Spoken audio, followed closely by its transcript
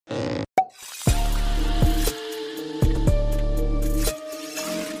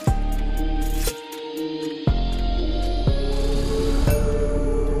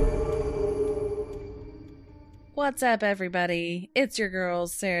What's up, everybody? It's your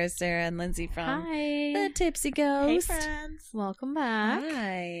girls, Sarah, and Lindsay from The Tipsy Ghost. Hey, friends. Welcome back.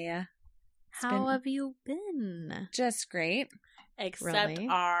 Hi. How have you been? Just great. Except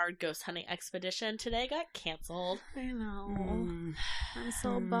our ghost hunting expedition today got canceled. I know. I'm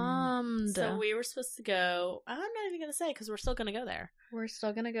so bummed. So we were supposed to go. I'm not even going to say because we're still going to go there. We're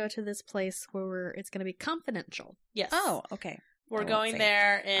still going to go to this place where it's going to be confidential. Yes. Oh, okay. We're going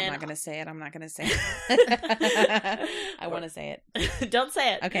there and I'm not going to say it. I want to say it. Don't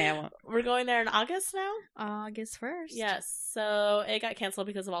say it. Okay, I won't. We're going there in August now? August 1st. Yes. So it got canceled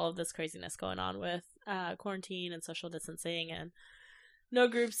because of all of this craziness going on with quarantine and social distancing and no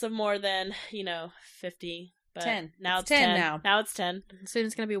groups of more than, 50. But 10. Now it's 10 now. Now it's 10. Soon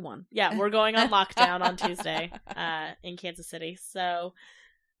it's going to be 1. Yeah, we're going on lockdown on Tuesday in Kansas City. So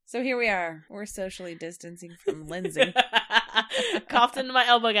here we are. We're socially distancing from Lindsay. Coughed into my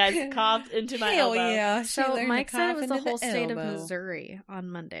elbow, guys. Coughed into my elbow. Yeah. So Mike said it was the whole state of Missouri on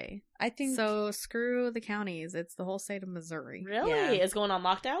Monday. I think so. Screw the counties. It's the whole state of Missouri. Really? Yeah. Is going on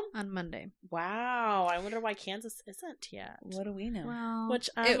lockdown? On Monday. Wow. I wonder why Kansas isn't yet. What do we know? Well, Which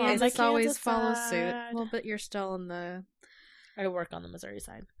Kansas always follows suit. side. Well, but you're still in the... I work on the Missouri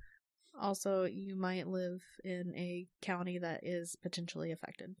side. Also, you might live in a county that is potentially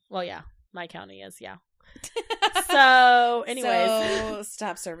affected. Well, yeah. My county is, yeah. So, anyways. So,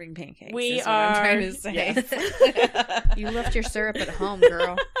 stop serving pancakes. We is what I'm trying to say. Yes. You left your syrup at home,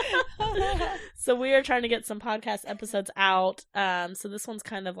 girl. So we are trying to get some podcast episodes out. So this one's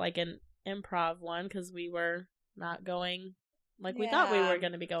kind of like an improv one because we were not going like we thought we were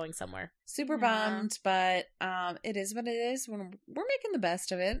going to be going somewhere. Super bummed, but it is what it is. We're making the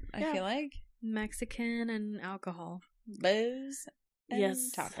best of it, I feel like. Mexican and alcohol. Booze and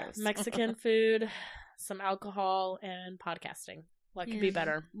yes. tacos. Mexican food, some alcohol, and podcasting. What could be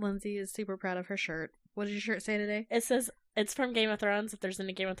better? Lindsay is super proud of her shirt. What does your shirt say today? It says, it's from Game of Thrones, if there's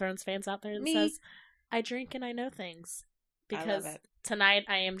any Game of Thrones fans out there. It says, I drink and I know things. Because tonight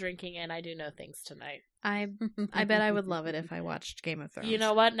I am drinking and I do know things tonight. I bet I would love it if I watched Game of Thrones. You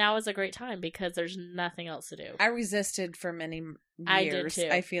know what? Now is a great time because there's nothing else to do. I resisted for many years. I did too.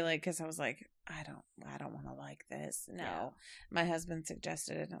 I feel like because I was like, I don't want to like this. No, my husband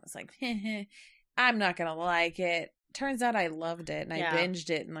suggested it, and I was like, I'm not gonna like it. Turns out I loved it, and I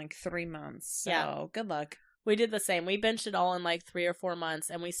binged it in like 3 months. So good luck. We did the same. We binged it all in like 3 or 4 months,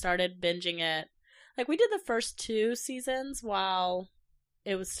 and we started binging it. Like we did the first 2 seasons while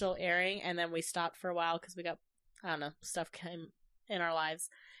it was still airing, and then we stopped for a while because we got, I don't know, stuff came in our lives.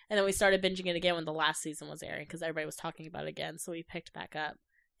 And then we started binging it again when the last season was airing because everybody was talking about it again. So we picked back up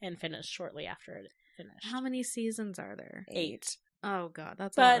and finished shortly after it finished. How many seasons are there? 8. Oh, God.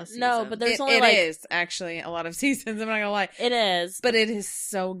 That's a lot of seasons. No, but there's only like... It is actually a lot of seasons. I'm not going to lie. It is. But it is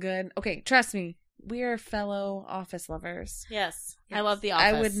so good. Okay, trust me. We are fellow Office lovers. Yes. I love The Office.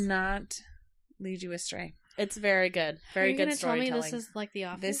 I would not lead you astray. It's very good. Very good storytelling. Tell me this is like The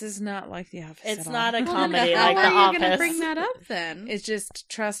Office? This is not like The Office. It's at not all. a comedy like The Office. How are you going to Office. bring that up then? It's just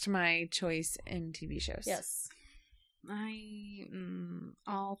trust my choice in TV shows. Yes.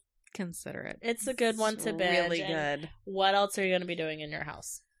 I'll consider it. It's a good one to binge. Really good. What else are you going to be doing in your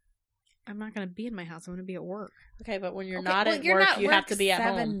house? I'm not going to be in my house. I'm going to be at work. Okay, but when you're not at work, you have to be at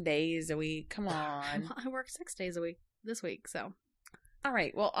home. 7 days a week. Come on. I work 6 days a week this week, so. All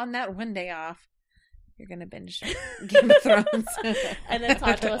right. Well, on that one day off, you're going to binge Game of Thrones. And then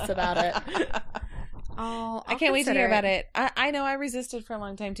talk to us about it. I can't wait to hear about it. I know I resisted for a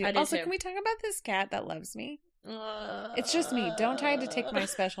long time, too. I did also, too. can we talk about this cat that loves me? It's just me. Don't try to take my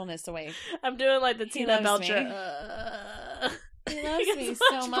specialness away. I'm doing like the Tina Belcher. He loves me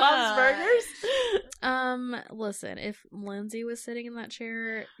so much. Bob's Burgers. Listen, if Lindsay was sitting in that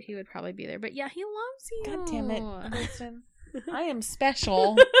chair, he would probably be there. But yeah, he loves you. God damn it, Kristen. I am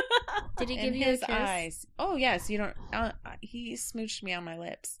special. Did he give in you his a kiss? eyes? Oh yes, you don't. He smooched me on my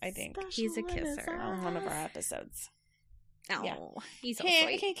lips. I think He's a kisser. on one of our episodes. Oh, yeah. He's so He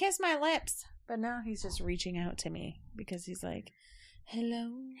sweet. can kiss my lips, but now he's just reaching out to me because he's like,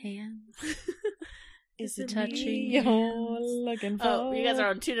 "Hello, hands." Is it touching me you're looking for?" Oh, you guys are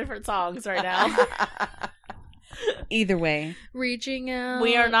on 2 different songs right now. Either way, reaching out.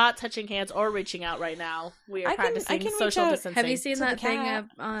 We are not touching hands or reaching out right now. We are practicing social distancing. Have you seen that thing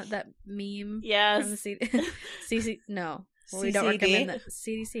that meme? Yes. From the CC. No, CCD? we don't recommend that.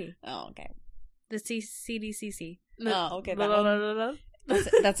 CDC. Oh, okay. The CDCC. Oh, okay. No.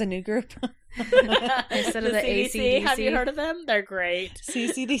 That's a new group. Instead of the CDC, ACDC. have you heard of them? They're great.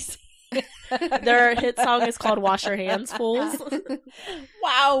 CCDC. Their hit song is called "Wash Your Hands, Fools."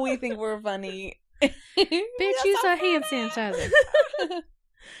 Wow, we think we're funny. Bitch, use a hand sanitizer.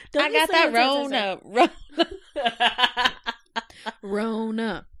 I got that Rona.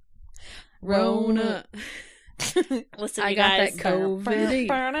 Listen, I you got guys, that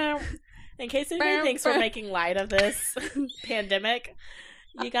COVID. in case anybody thinks we're making light of this pandemic,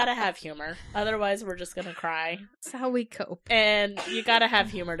 you gotta have humor. Otherwise, we're just gonna cry. That's how we cope. And you gotta have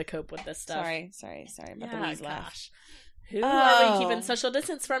humor to cope with this stuff. Sorry about the wheeze laugh. Who are we keeping social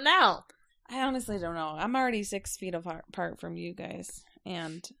distance from now? I honestly don't know. I'm already 6 feet apart from you guys,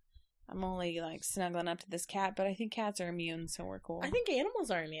 and I'm only like snuggling up to this cat, but I think cats are immune, so we're cool. I think animals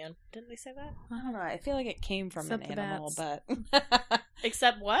are immune. Didn't they say that? I don't know. I feel like it came from Except an animal, bats. but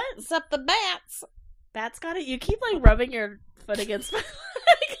Except what? except the bats. Bats got it? You keep like rubbing your foot against my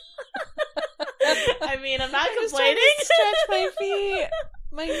leg. I mean, I'm not complaining. Stretch my feet,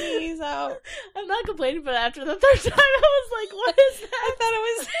 my knees out. I'm not complaining, but after the third time, I was like, "What is that?" I thought it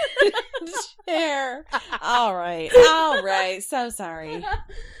was a chair. All right. So sorry.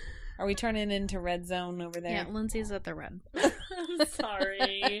 Are we turning into red zone over there? Yeah, Lindsay's at the red. I'm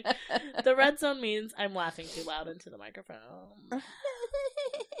sorry. The red zone means I'm laughing too loud into the microphone.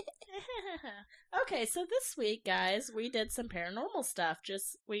 Okay, so this week, guys, we did some paranormal stuff.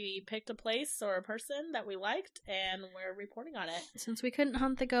 We picked a place or a person that we liked, and we're reporting on it. Since we couldn't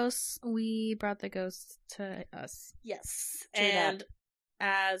hunt the ghosts, we brought the ghosts to us. Yes. True and that.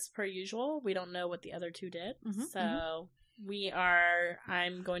 as per usual, we don't know what the other two did. Mhm, So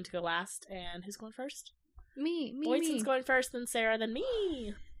I'm going to go last, and who's going first? Me. Boyson's going first, then Sarah, then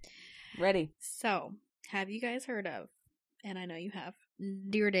me. Ready. So, have you guys heard of, and I know you have,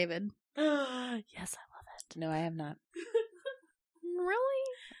 Dear David? Yes, I love it. No, I have not.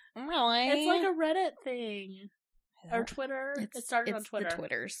 Really? It's like a Reddit thing. Or Twitter. It started on it's Twitter. the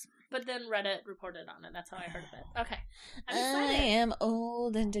Twitters. But then Reddit reported on it. That's how I heard of it. Okay. I'm I excited. am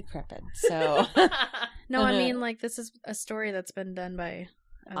old and decrepit, so No, I mean, like, this is a story that's been done by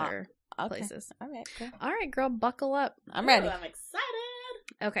other okay. places. All right, cool. All right, girl, buckle up. I'm ready. Ooh, I'm excited.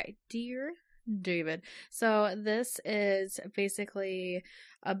 Okay, Dear David. So this is basically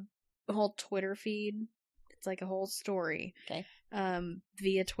a whole Twitter feed. It's like a whole story. Okay.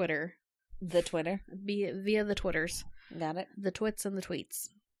 Via Twitter. The Twitter. Via the Twitters. Got it. The twits and the tweets.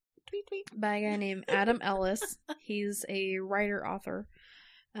 Tweet. By a guy named Adam Ellis. He's a writer, author.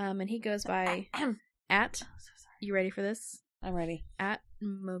 And he goes by at, you ready for this? I'm ready. At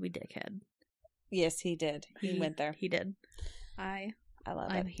Moby Dickhead. Yes, he did. He went there. He did. I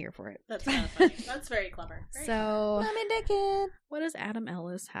love I'm it. here for it. That's kind of funny. That's very clever. Very So, Mommy Dickhead. what does Adam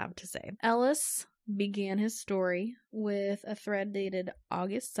Ellis have to say? Ellis began his story with a thread dated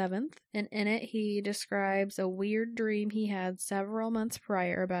August 7th, and in it he describes a weird dream he had several months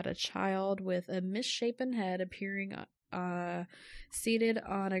prior about a child with a misshapen head appearing seated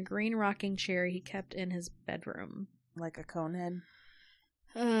on a green rocking chair he kept in his bedroom. Like a cone head.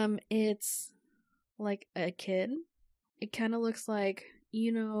 It's like a kid. It kind of looks like,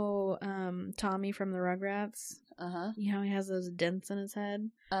 Tommy from the Rugrats. Uh-huh. You know how he has those dents in his head?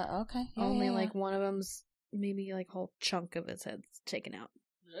 Okay. Yeah, Only yeah. like one of them's maybe like a whole chunk of his head's taken out.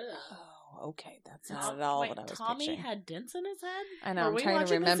 Ugh. Oh, okay. That's not at all Wait, what I was Tommy picturing. had dents in his head? I know, Were I'm we trying to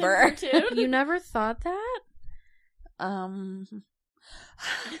watching this in remember. cartoon? You never thought that? What?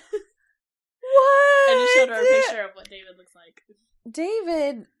 And you showed her a picture of what David looks like.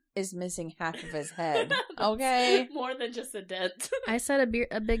 David is missing half of his head. Okay. More than just a dent. I said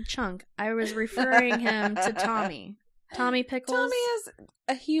a big chunk. I was referring him to Tommy. Tommy Pickles. Tommy has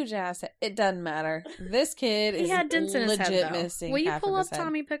a huge ass. It doesn't matter. This kid He is had dents in his legit head, though. missing Will you half pull of up his head.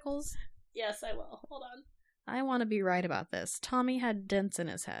 Tommy Pickles? Yes, I will. Hold on. I want to be right about this. Tommy had dents in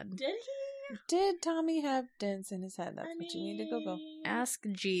his head. Did he? Did Tommy have dents in his head? That's what you need to Google. Ask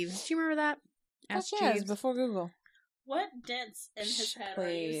Jeeves. Do you remember that? Ask Yes, Jeeves. before Google. What dents in his head are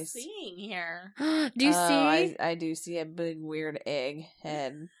you Please. seeing here? Do you see? I do see a big weird egg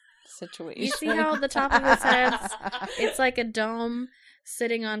head situation. You see how the top of his head's it's like a dome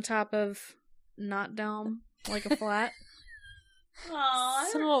sitting on top of not dome, like a flat. Aw,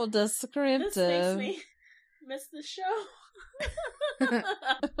 So this descriptive. makes me miss the show.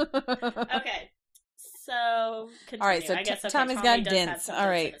 Okay. So, continue. All right, so I guess, Tommy's Tommy got does have dents. some All dents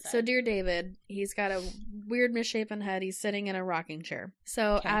right. in his head. So, dear David, he's got a weird misshapen head. He's sitting in a rocking chair.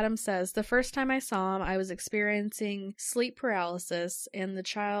 So, Okay. Adam says, the first time I saw him, I was experiencing sleep paralysis, and the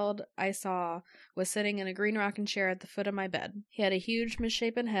child I saw was sitting in a green rocking chair at the foot of my bed. He had a huge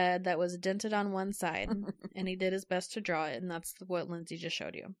misshapen head that was dented on one side, and he did his best to draw it, and that's what Lindsay just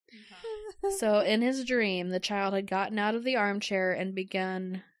showed you. So, in his dream, the child had gotten out of the armchair and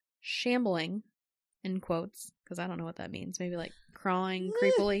begun shambling, in quotes, because I don't know what that means. Maybe like crawling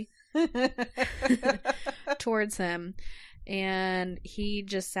creepily towards him. and he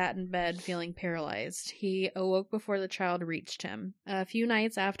just sat in bed feeling paralyzed. He awoke before the child reached him. A few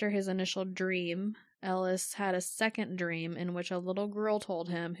nights after his initial dream, Ellis had a second dream in which a little girl told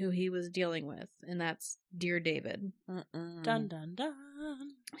him who he was dealing with, and that's Dear David. Dun, dun, dun.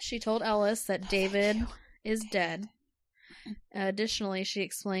 She told Ellis that David is dead. Additionally, she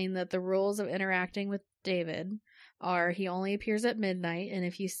explained that the rules of interacting with David are he only appears at midnight, and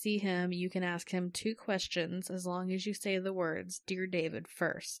if you see him, you can ask him 2 questions as long as you say the words, Dear David,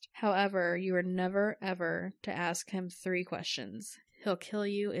 first. However, you are never, ever to ask him 3 questions. He'll kill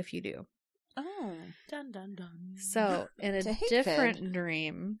you if you do. Oh. Dun, dun, dun. So, in a different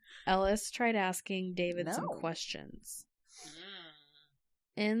dream, Ellis tried asking David some questions.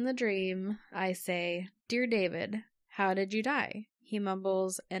 In the dream, I say, Dear David, how did you die? He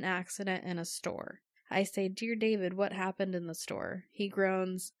mumbles, an accident in a store. I say, Dear David, what happened in the store? He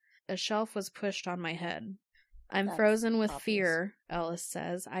groans, a shelf was pushed on my head. That's frozen with fear, Ellis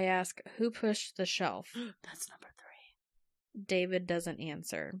says. I ask, who pushed the shelf? That's number 3. David doesn't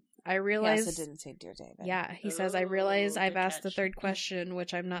answer. I realize... Yes, it didn't say Dear David. Yeah, he says, I realize I've asked the 3rd question,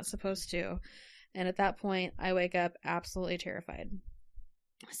 which I'm not supposed to. And at that point, I wake up absolutely terrified.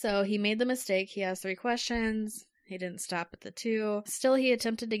 So he made the mistake. He asked 3 questions. He didn't stop at the 2. Still, he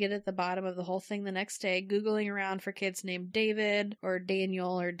attempted to get at the bottom of the whole thing the next day, Googling around for kids named David, or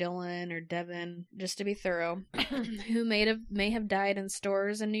Daniel, or Dylan, or Devin, just to be thorough, who may have died in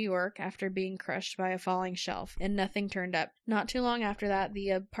stores in New York after being crushed by a falling shelf, and nothing turned up. Not too long after that,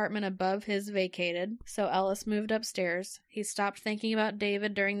 the apartment above his vacated, so Ellis moved upstairs. He stopped thinking about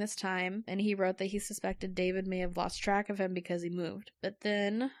David during this time, and he wrote that he suspected David may have lost track of him because he moved. But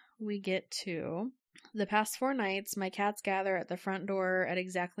then we get to... The past 4 nights, my cats gather at the front door at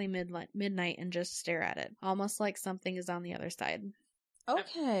exactly midnight and just stare at it, almost like something is on the other side.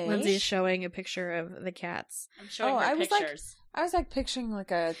 Okay. Lindsay's showing a picture of the cats. I'm showing her pictures. I was picturing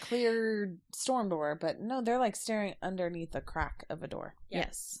a clear storm door, but no, they're staring underneath the crack of a door.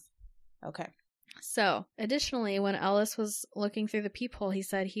 Yes. Okay. So, additionally, when Ellis was looking through the peephole, he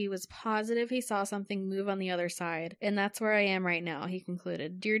said he was positive he saw something move on the other side. And that's where I am right now, he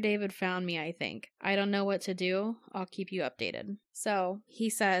concluded. Dear David found me, I think. I don't know what to do. I'll keep you updated. So, he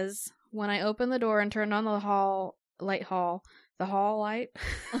says, when I opened the door and turned on the hall light,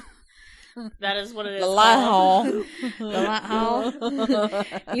 that is what it is. The light hall. The light hall.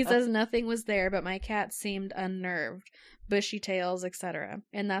 He says nothing was there, but my cat seemed unnerved. Bushy tails, etc.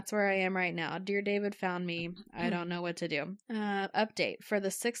 And that's where I am right now. Dear David found me. I don't know what to do. Update. For the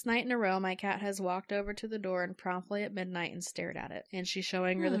 6th night in a row, my cat has walked over to the door and promptly at midnight and stared at it. And she's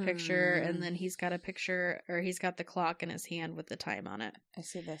showing her the picture, and then he's got a picture, or he's got the clock in his hand with the time on it. I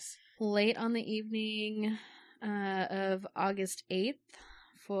see this. Late on the evening of August 8th,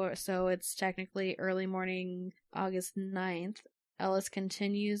 so it's technically early morning August 9th, Ellis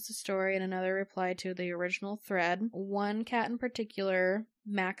continues the story in another reply to the original thread. One cat in particular,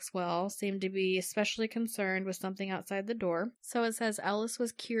 Maxwell, seemed to be especially concerned with something outside the door. So it says Ellis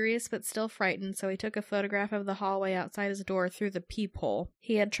was curious but still frightened, so he took a photograph of the hallway outside his door through the peephole.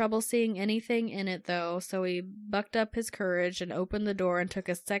 He had trouble seeing anything in it, though, so he bucked up his courage and opened the door and took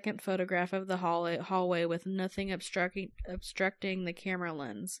a second photograph of the hallway with nothing obstructing the camera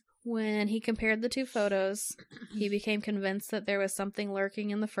lens. When he compared the 2 photos, he became convinced that there was something lurking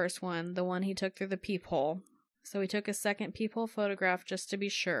in the first one, the one he took through the peephole. So he took a second peephole photograph just to be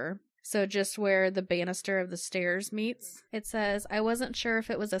sure. So just where the banister of the stairs meets. It says, I wasn't sure if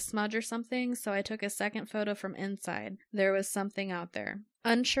it was a smudge or something, so I took a second photo from inside. There was something out there.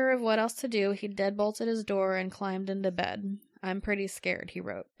 Unsure of what else to do, he deadbolted his door and climbed into bed. I'm pretty scared, he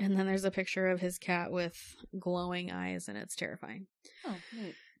wrote. And then there's a picture of his cat with glowing eyes, and it's terrifying. Oh,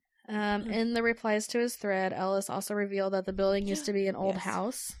 neat. In the replies to his thread, Ellis also revealed that the building used to be an old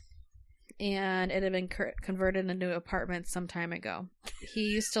house, and it had been converted into apartments some time ago. He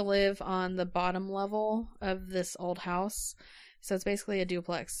used to live on the bottom level of this old house, so it's basically a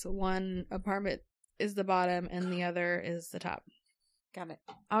duplex. One apartment is the bottom, and the other is the top. Got it.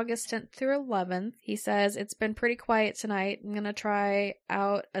 August 10th through 11th, he says, it's been pretty quiet tonight. I'm going to try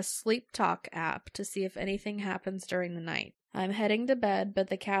out a sleep talk app to see if anything happens during the night. I'm heading to bed, but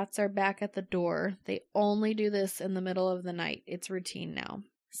the cats are back at the door. They only do this in the middle of the night. It's routine now.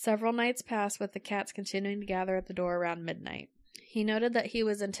 Several nights pass with the cats continuing to gather at the door around midnight. He noted that he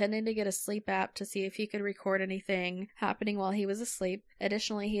was intending to get a sleep app to see if he could record anything happening while he was asleep.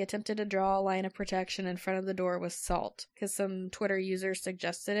 Additionally, he attempted to draw a line of protection in front of the door with salt, because some Twitter users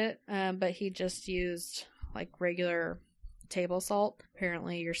suggested it, but he just used regular table salt.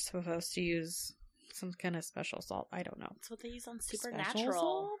 Apparently, you're supposed to use some kind of special salt. I don't know. That's what they use on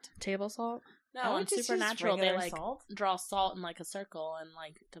Supernatural. Table salt? No, in Supernatural, they like draw salt in like a circle, and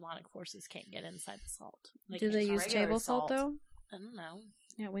like demonic forces can't get inside the salt. Do they use table salt though? I don't know.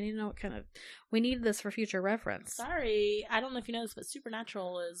 Yeah, we need to know what kind of. We need this for future reference. Sorry, I don't know if you know this, but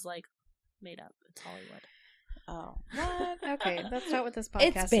Supernatural is like made up. It's Hollywood. Oh, what? Okay, that's not what this podcast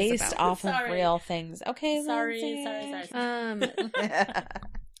is about. It's based off of real things. Okay, sorry.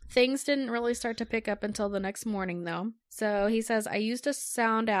 Things didn't really start to pick up until the next morning, though. So he says, I used a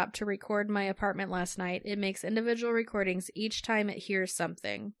sound app to record my apartment last night. It makes individual recordings each time it hears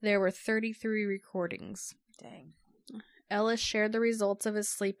something. There were 33 recordings. Dang. Ellis shared the results of his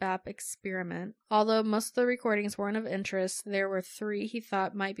sleep app experiment. Although most of the recordings weren't of interest, there were 3 he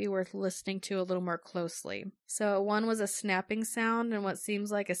thought might be worth listening to a little more closely. So one was a snapping sound and what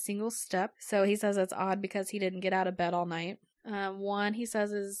seems like a single step. So he says it's odd because he didn't get out of bed all night. One he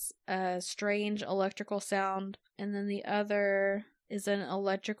says is a strange electrical sound, and then the other is an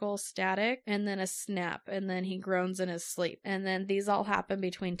electrical static, and then a snap, and then he groans in his sleep. And then these all happen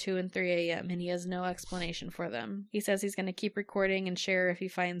between 2 and 3 a.m., and he has no explanation for them. He says he's going to keep recording and share if he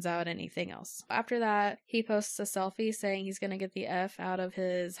finds out anything else. After that, he posts a selfie saying he's going to get the F out of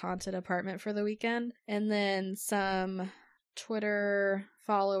his haunted apartment for the weekend, and then some Twitter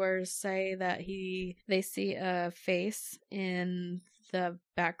followers say that they see a face in the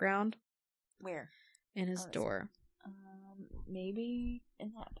background. Where? In his door. Maybe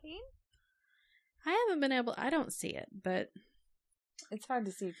in that pane? I haven't been able... I don't see it, but... It's hard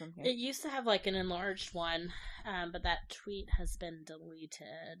to see from here. It used to have like an enlarged one, but that tweet has been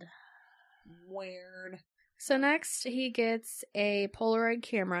deleted. Weird. So next, he gets a Polaroid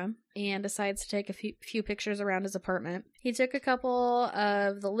camera and decides to take a few pictures around his apartment. He took a couple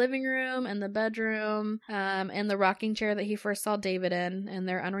of the living room and the bedroom and the rocking chair that he first saw David in, and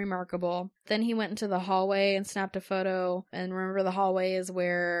they're unremarkable. Then he went into the hallway and snapped a photo, and remember the hallway is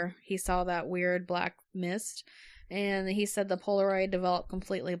where he saw that weird black mist, and he said the Polaroid developed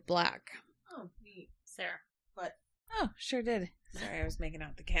completely black. Oh, neat. Sarah. What? Oh, sure did. Sorry, I was making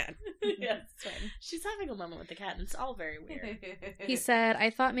out the cat. Yeah, it's fine. She's having a moment with the cat, and it's all very weird. He said, I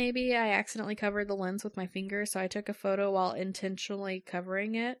thought maybe I accidentally covered the lens with my finger, so I took a photo while intentionally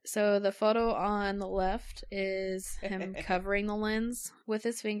covering it. So the photo on the left is him covering the lens with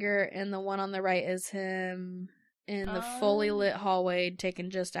his finger, and the one on the right is him in the fully lit hallway taken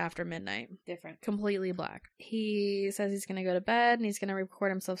just after midnight. Different. Completely black. He says he's going to go to bed and he's going to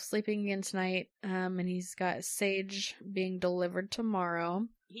record himself sleeping again tonight. And he's got sage being delivered tomorrow.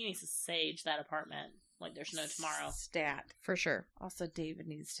 He needs to sage that apartment like there's no tomorrow. Stat. For sure. Also, David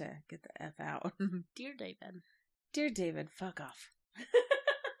needs to get the F out. Dear David. Dear David, fuck off.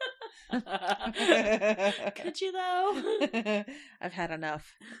 Could you though? I've had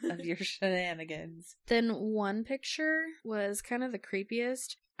enough of your shenanigans. Then one picture was kind of the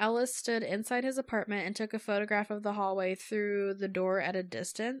creepiest. Ellis stood inside his apartment and took a photograph of the hallway through the door at a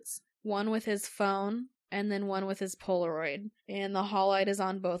distance. One with his phone and then one with his Polaroid. And the hall light is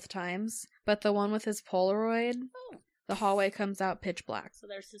on both times. But the one with his Polaroid, the hallway comes out pitch black. So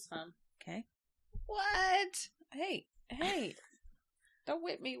there's his phone. Okay. What? Hey. Don't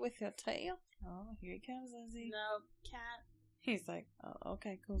whip me with your tail. Oh, here he comes, Lizzie. No, cat. He's like, oh,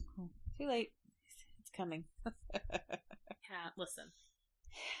 okay, cool. Too late. It's coming. Cat, listen.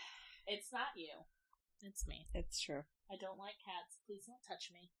 It's not you. It's me. It's true. I don't like cats. Please don't touch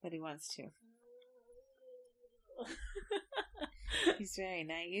me. But he wants to. He's very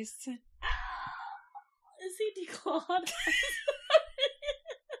nice. Is he declawed?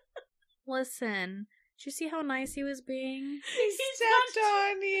 Listen, did you see how nice he was being? He stepped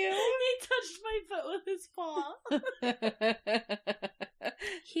on you. He touched my foot with his paw.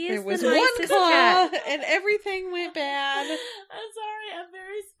 He is there was the one claw, cat. and everything went bad. I'm sorry.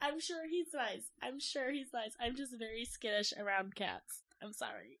 I'm sure he's nice. I'm just very skittish around cats. I'm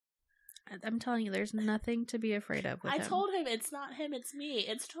sorry. I'm telling you, there's nothing to be afraid of with him. I told him it's not him, it's me.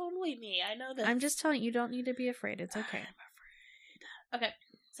 It's totally me. I know this. I'm just telling you, you don't need to be afraid. It's okay. I'm afraid. Okay.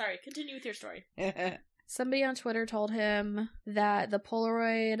 Sorry. Continue with your story. Somebody on Twitter told him that the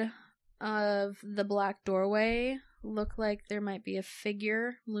Polaroid of the black doorway looked like there might be a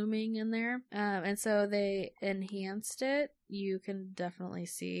figure looming in there. And so they enhanced it. You can definitely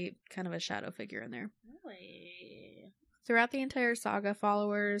see kind of a shadow figure in there. Really? Throughout the entire saga,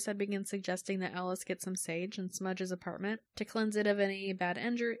 followers had begun suggesting that Ellis get some sage and smudge his apartment to cleanse it of any bad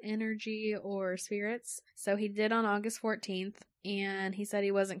energy or spirits. So he did on August 14th, and he said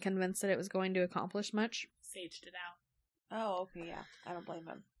he wasn't convinced that it was going to accomplish much. Saged it out. Oh, okay, yeah. I don't blame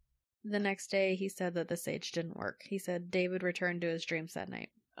him. The next day, he said that the sage didn't work. He said David returned to his dreams that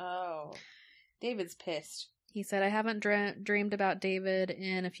night. Oh. David's pissed. He said, I haven't dreamed about David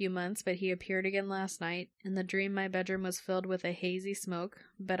in a few months, but he appeared again last night. In the dream, my bedroom was filled with a hazy smoke,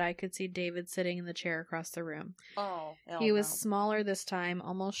 but I could see David sitting in the chair across the room. Oh, he was smaller this time,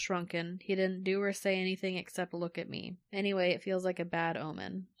 almost shrunken. He didn't do or say anything except look at me. Anyway, it feels like a bad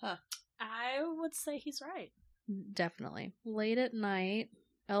omen. Huh. I would say he's right. Definitely. Late at night,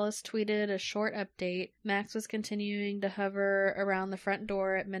 Ellis tweeted a short update. Max was continuing to hover around the front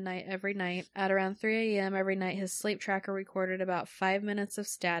door at midnight every night. At around 3 a.m. every night, his sleep tracker recorded about 5 minutes of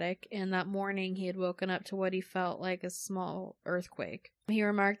static, and that morning he had woken up to what he felt like a small earthquake. He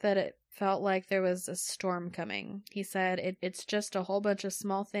remarked that it felt like there was a storm coming. He said, it's just a whole bunch of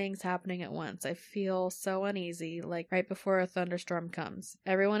small things happening at once. I feel so uneasy, like right before a thunderstorm comes.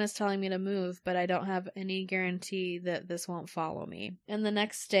 Everyone is telling me to move, but I don't have any guarantee that this won't follow me. And the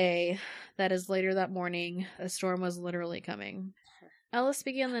next day, that is later that morning, a storm was literally coming. Ellis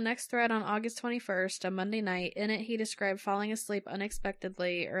began the next thread on August 21st, a Monday night. In it, he described falling asleep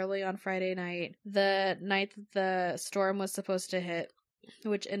unexpectedly early on Friday night, the night that the storm was supposed to hit,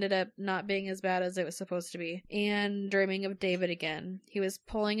 which ended up not being as bad as it was supposed to be, and dreaming of David again. He was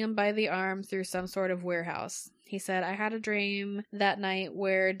pulling him by the arm through some sort of warehouse. He said, I had a dream that night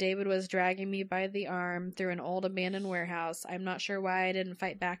where David was dragging me by the arm through an old abandoned warehouse. I'm not sure why I didn't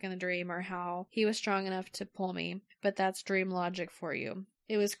fight back in the dream or how he was strong enough to pull me, but that's dream logic for you.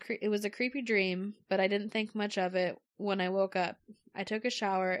 It was a creepy dream, but I didn't think much of it when I woke up. I took a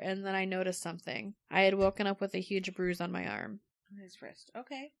shower, and then I noticed something. I had woken up with a huge bruise on my arm. His wrist.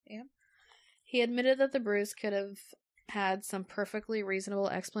 Okay, yeah. He admitted that the bruise could have had some perfectly reasonable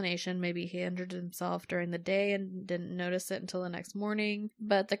explanation. Maybe he injured himself during the day and didn't notice it until the next morning,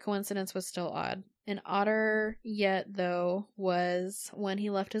 but the coincidence was still odd. An odder yet, though, was when he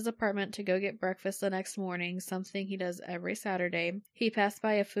left his apartment to go get breakfast the next morning, something he does every Saturday. He passed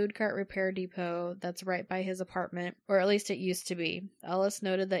by a food cart repair depot that's right by his apartment, or at least it used to be. Ellis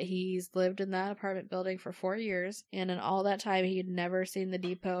noted that he's lived in that apartment building for 4 years, and in all that time he'd never seen the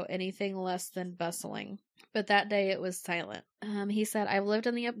depot anything less than bustling. But that day it was silent. He said, I've lived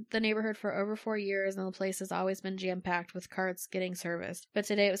in the neighborhood for over 4 years, and the place has always been jam-packed with carts getting serviced. But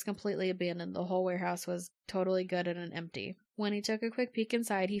today it was completely abandoned. The whole warehouse was totally gutted and empty. When he took a quick peek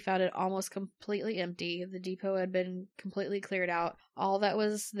inside, he found it almost completely empty. The depot had been completely cleared out. All that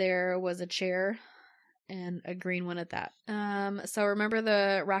was there was a chair, and a green one at that. So remember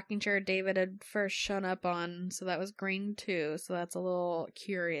the rocking chair David had first shown up on, so that was green too, so that's a little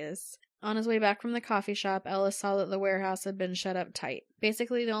curious. On his way back from the coffee shop, Ellis saw that the warehouse had been shut up tight.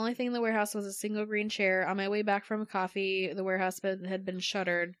 Basically, the only thing in the warehouse was a single green chair. On my way back from coffee, the warehouse had been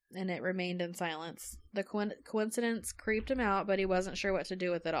shuttered, and it remained in silence. The coincidence creeped him out, but he wasn't sure what to do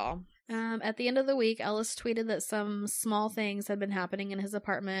with it all. At the end of the week, Ellis tweeted that some small things had been happening in his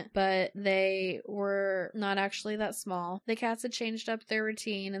apartment, but they were not actually that small. The cats had changed up their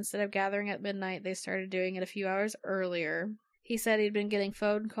routine. Instead of gathering at midnight, they started doing it a few hours earlier. He said he'd been getting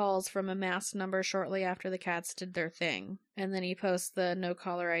phone calls from a masked number shortly after the cats did their thing. And then he posts the no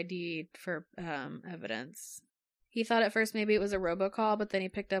caller ID for evidence. He thought at first maybe it was a robocall, but then he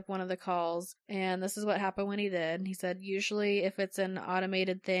picked up one of the calls, and this is what happened when he did. He said, usually if it's an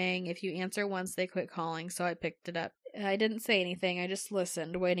automated thing, if you answer once, they quit calling, so I picked it up. I didn't say anything, I just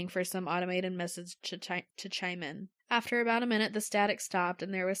listened, waiting for some automated message to chime in. After about a minute, the static stopped,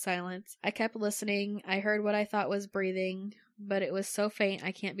 and there was silence. I kept listening. I heard what I thought was breathing, but it was so faint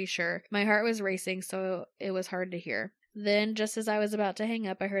I can't be sure. My heart was racing, so it was hard to hear. Then, just as I was about to hang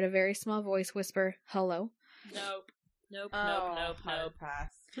up, I heard a very small voice whisper, hello? Nope. Pass.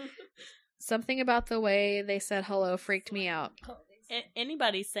 Something about the way they said hello freaked me out.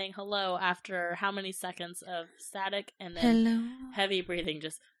 Anybody saying hello after how many seconds of static and then hello. Heavy breathing,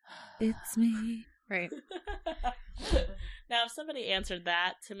 just it's me. Right. Now, if somebody answered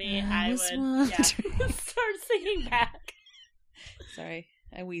that to me, I would start singing back. Sorry,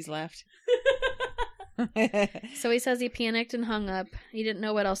 I wheeze laughed. So he says he panicked and hung up. He didn't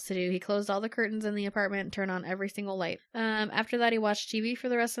know what else to do. He closed all the curtains in the apartment and turned on every single light. After that, he watched TV for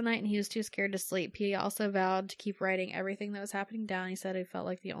the rest of the night, and he was too scared to sleep. He also vowed to keep writing everything that was happening down. He said it felt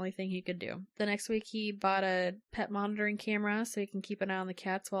like the only thing he could do. The next week, he bought a pet monitoring camera so he can keep an eye on the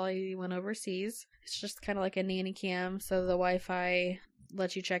cats while he went overseas. It's just kind of like a nanny cam, so the Wi-Fi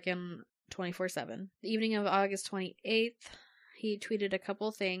lets you check in 24/7. The evening of August 28th, he tweeted a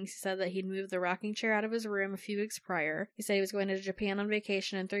couple things. He said that he'd moved the rocking chair out of his room a few weeks prior. He said he was going to Japan on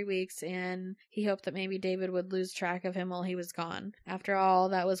vacation in 3 weeks, and he hoped that maybe David would lose track of him while he was gone. After all,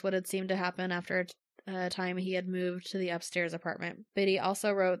 that was what had seemed to happen after time he had moved to the upstairs apartment. Biddy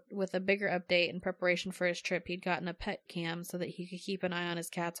also wrote with a bigger update in preparation for his trip. He'd gotten a pet cam so that he could keep an eye on his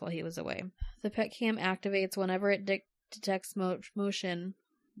cats while he was away. The pet cam activates whenever it detects motion.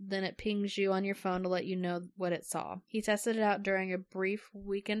 Then it pings you on your phone to let you know what it saw. He tested it out during a brief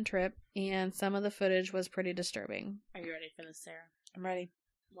weekend trip, and some of the footage was pretty disturbing. Are you ready for this, Sarah? I'm ready.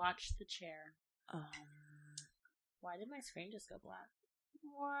 Watch the chair. Why did my screen just go black?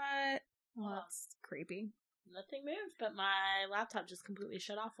 What? Well, that's creepy. Nothing moved, but my laptop just completely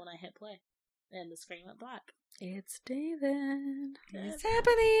shut off when I hit play. And the screen went black. It's David. It's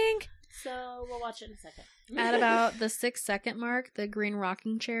happening. So we'll watch it in a second. At about the 6-second mark, the green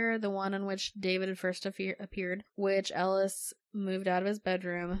rocking chair, the one on which David had first appeared, which Ellis moved out of his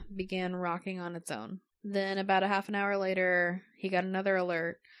bedroom, began rocking on its own. Then about a half an hour later, he got another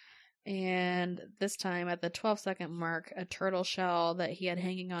alert. And this time, at the 12-second mark, a turtle shell that he had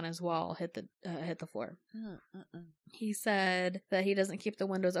hanging on his wall hit the floor. He said that he doesn't keep the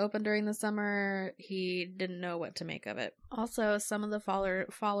windows open during the summer. He didn't know what to make of it. Also, some of the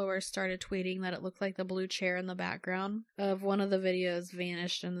followers started tweeting that it looked like the blue chair in the background of one of the videos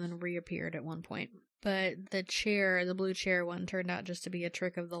vanished and then reappeared at one point. But the blue chair one, turned out just to be a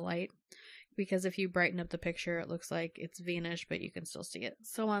trick of the light. Because if you brighten up the picture, it looks like it's vanished, but you can still see it.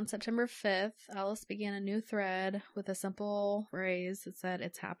 So on September 5th, Alice began a new thread with a simple phrase that said,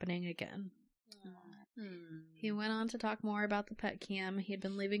 "It's happening again." He went on to talk more about the pet cam. He had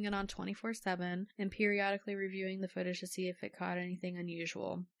been leaving it on 24/7 and periodically reviewing the footage to see if it caught anything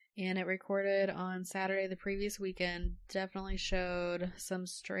unusual. And it recorded on Saturday the previous weekend definitely showed some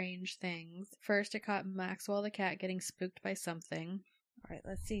strange things. First, it caught Maxwell the cat getting spooked by something. All right,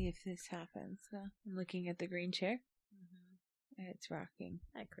 let's see if this happens. I'm looking at the green chair. It's rocking.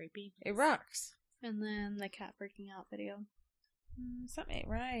 That creepy. It rocks. And then the cat freaking out video. Something ain't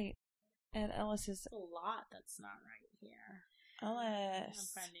right. And Ellis is... There's a lot that's not right here.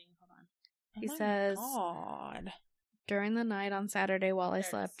 Ellis. I'm friending. Hold on. He says, God. During the night on Saturday while I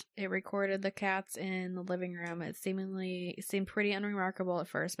slept, it recorded the cats in the living room. It seemed pretty unremarkable at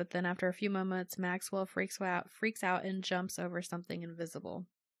first, but then after a few moments, Maxwell freaks out and jumps over something invisible.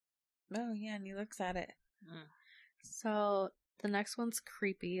 Oh, yeah, and he looks at it. So the next one's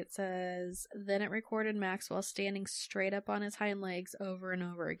creepy. It says, then it recorded Maxwell standing straight up on his hind legs over and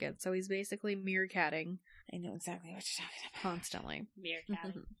over again. So he's basically meerkatting. I know exactly what you're talking about. Constantly.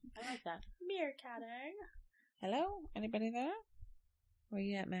 Meerkatting. I like that. Meerkatting. Hello? Anybody there? Where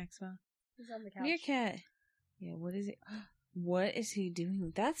you at, Maxwell? He's on the couch. Meerkat. Yeah, what is it? What is he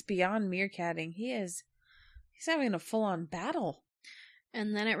doing? That's beyond meerkatting. He's having a full-on battle.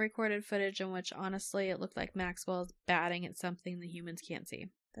 And then it recorded footage in which, honestly, it looked like Maxwell's batting at something the humans can't see.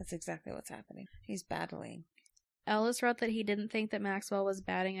 That's exactly what's happening. He's battling. Ellis wrote that he didn't think that Maxwell was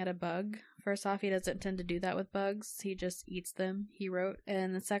batting at a bug. First off, he doesn't tend to do that with bugs. He just eats them, he wrote.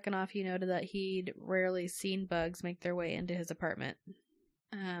 And then second off, he noted that he'd rarely seen bugs make their way into his apartment.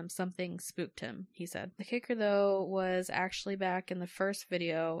 Something spooked him, he said. The kicker, though, was actually back in the first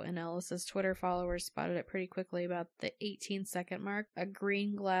video, and Ellis's Twitter followers spotted it pretty quickly about the 18-second mark. A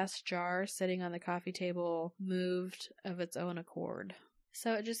green glass jar sitting on the coffee table moved of its own accord.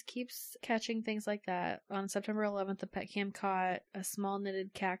 So it just keeps catching things like that. On September 11th, the pet cam caught a small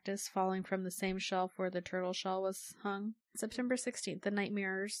knitted cactus falling from the same shelf where the turtle shell was hung. September 16th, the night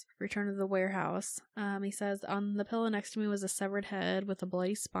mirrors returned to the warehouse. He says, on the pillow next to me was a severed head with a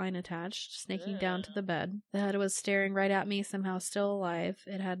bloody spine attached, snaking down to the bed. The head was staring right at me, somehow still alive.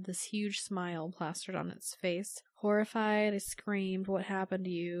 It had this huge smile plastered on its face. Horrified, I screamed, "What happened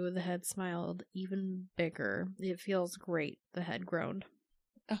to you?" The head smiled even bigger. "It feels great," the head groaned.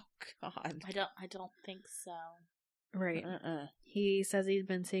 Oh, God. I don't think so. Right. He says he'd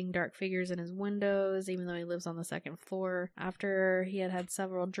been seeing dark figures in his windows, even though he lives on the second floor. After he had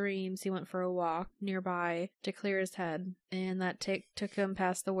several dreams, he went for a walk nearby to clear his head, and that took him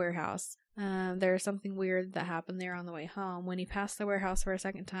past the warehouse. There was something weird that happened there on the way home. When he passed the warehouse for a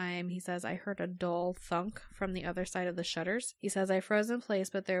second time, he says, I heard a dull thunk from the other side of the shutters. He says, I froze in place,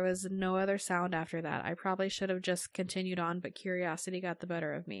 but there was no other sound after that. I probably should have just continued on, but curiosity got the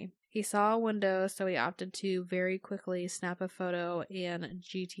better of me. He saw a window, so he opted to very quickly snap a photo and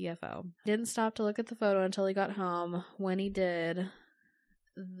GTFO. Didn't stop to look at the photo until he got home. When he did,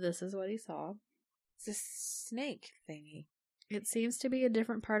 this is what he saw. It's a snake thingy. It seems to be a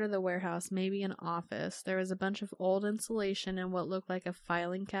different part of the warehouse, maybe an office. There was a bunch of old insulation and what looked like a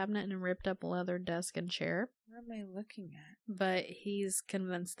filing cabinet and a ripped up leather desk and chair. What am I looking at? But he's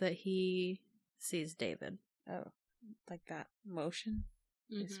convinced that he sees David. Oh, like that motion?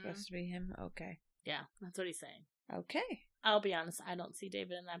 It's supposed to be him? Okay. Yeah, that's what he's saying. Okay. I'll be honest, I don't see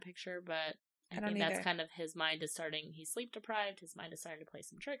David in that picture, but I think that's kind of his mind is starting. He's sleep deprived. His mind is starting to play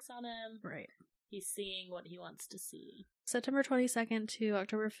some tricks on him. Right. He's seeing what he wants to see. September 22nd to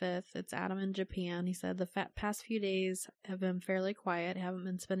October 5th, it's Adam in Japan. He said, the past few days have been fairly quiet. Haven't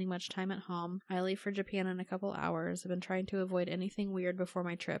been spending much time at home. I leave for Japan in a couple hours. I've been trying to avoid anything weird before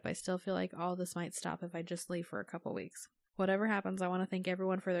my trip. I still feel like all this might stop if I just leave for a couple weeks. Whatever happens, I want to thank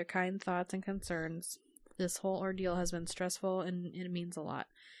everyone for their kind thoughts and concerns. This whole ordeal has been stressful and it means a lot.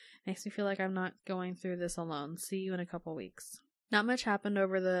 Makes me feel like I'm not going through this alone. See you in a couple weeks. Not much happened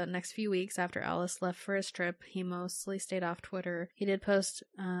over the next few weeks after Ellis left for his trip. He mostly stayed off Twitter. He did post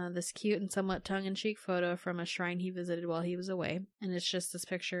this cute and somewhat tongue-in-cheek photo from a shrine he visited while he was away. And it's just this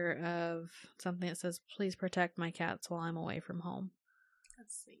picture of something that says, please protect my cats while I'm away from home.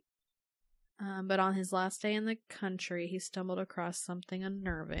 That's sweet. But on his last day in the country, he stumbled across something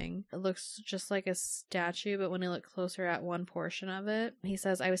unnerving. It looks just like a statue, but when he looked closer at one portion of it, he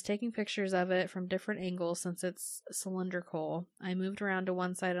says, I was taking pictures of it from different angles since it's cylindrical. I moved around to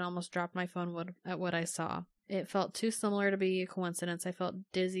one side and almost dropped my phone at what I saw. It felt too similar to be a coincidence. I felt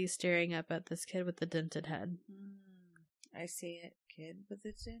dizzy staring up at this kid with the dented head. I see it. Kid with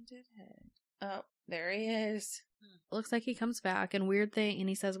the dented head. Oh, there he is. It looks like he comes back, and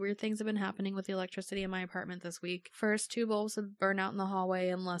he says, weird things have been happening with the electricity in my apartment this week. First, 2 bulbs have burned out in the hallway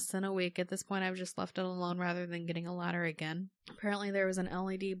in less than a week. At this point, I've just left it alone rather than getting a ladder again. Apparently, there was an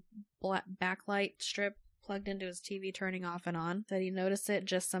LED backlight strip plugged into his TV turning off and on. Said he noticed it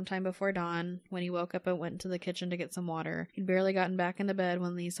just sometime before dawn when he woke up and went into the kitchen to get some water. He'd barely gotten back into bed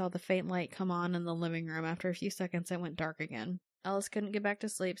when he saw the faint light come on in the living room. After a few seconds, it went dark again. Ellis couldn't get back to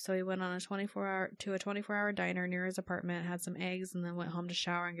sleep, so he went on a 24-hour diner near his apartment, had some eggs, and then went home to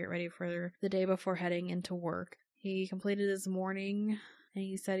shower and get ready for the day before heading into work. He completed his morning, and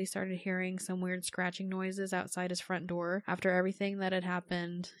he said he started hearing some weird scratching noises outside his front door. After everything that had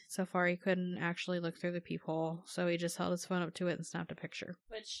happened so far, he couldn't actually look through the peephole, so he just held his phone up to it and snapped a picture.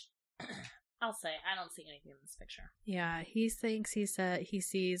 Which, I'll say, I don't see anything in this picture. Yeah, he thinks he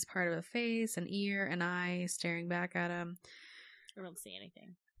sees part of a face, an ear, an eye staring back at him. I don't see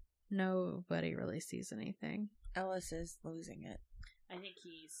anything. Nobody really sees anything. Ellis is losing it. I think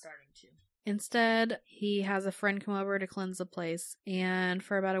he's starting to. Instead, he has a friend come over to cleanse the place, and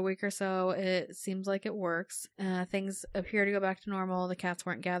for about a week or so, it seems like it works. Things appear to go back to normal. The cats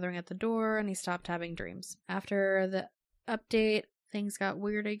weren't gathering at the door, and he stopped having dreams. After the update, things got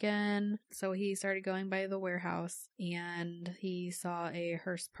weird again, so he started going by the warehouse, and he saw a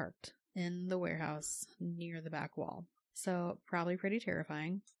hearse parked in the warehouse near the back wall. So, probably pretty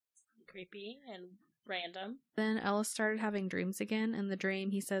terrifying. Creepy and random. Then Ellis started having dreams again. In the dream,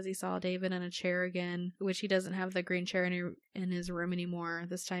 he says he saw David in a chair again, which he doesn't have the green chair in his room anymore.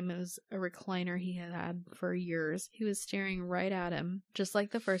 This time it was a recliner he had had for years. He was staring right at him. Just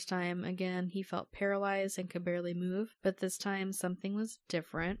like the first time, again, he felt paralyzed and could barely move, but this time something was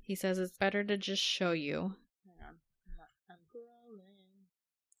different. He says it's better to just show you. I'm growing.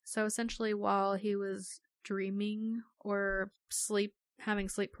 So essentially, while he was dreaming or having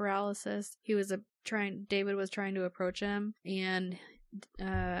sleep paralysis, David was trying to approach him, and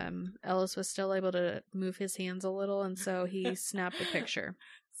Ellis was still able to move his hands a little, and so he snapped a picture.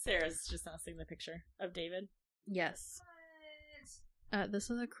 Sarah's just not seeing the picture of David. Yes. This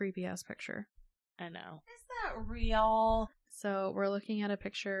is a creepy ass picture. I know. Is that real? So we're looking at a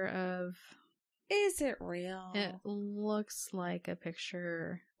picture of... Is it real? It looks like a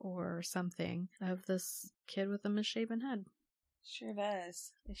picture or something of this kid with a misshapen head. Sure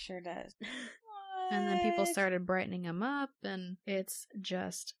does. It sure does. And then people started brightening him up, and it's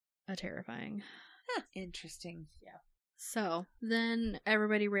just terrifying. Huh. Interesting. Yeah. So then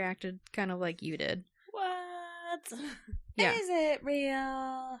everybody reacted kind of like you did. What? Yeah. Is it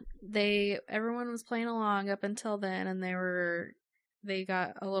real? Everyone was playing along up until then, and they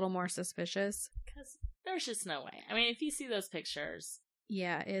got a little more suspicious. Because there's just no way. I mean, if you see those pictures.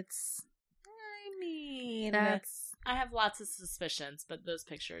 Yeah, it's... I mean... I have lots of suspicions, but those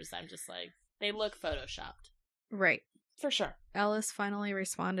pictures, I'm just like, they look photoshopped. Right. For sure. Ellis finally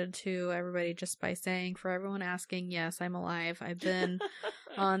responded to everybody just by saying, for everyone asking, yes, I'm alive. I've been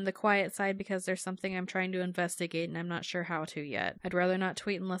on the quiet side because there's something I'm trying to investigate and I'm not sure how to yet. I'd rather not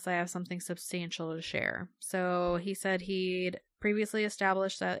tweet unless I have something substantial to share. So he said he'd previously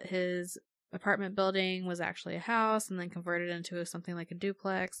established that his apartment building was actually a house and then converted into something like a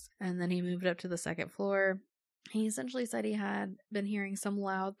duplex, and then he moved up to the second floor. He essentially said he had been hearing some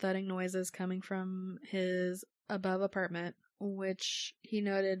loud thudding noises coming from his above apartment which he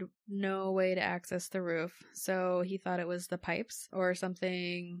noted no way to access the roof. So he thought it was the pipes or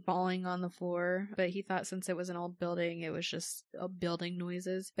something falling on the floor. But he thought since it was an old building, it was just building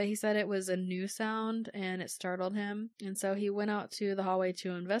noises. But he said it was a new sound and it startled him. And so he went out to the hallway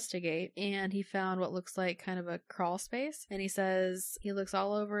to investigate, and he found what looks like kind of a crawl space. And he says he looks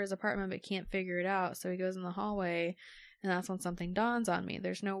all over his apartment but can't figure it out. So he goes in the hallway, and that's when something dawns on me.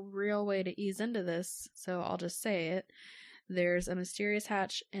 There's no real way to ease into this, so I'll just say it. There's a mysterious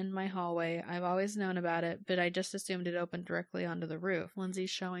hatch in my hallway. I've always known about it, but I just assumed it opened directly onto the roof. Lindsay's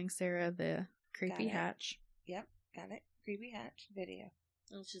showing Sarah the creepy hatch. Yep, got it. Creepy hatch video.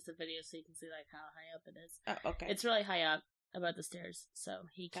 It's just a video so you can see like how high up it is. Oh, okay. It's really high up above the stairs, so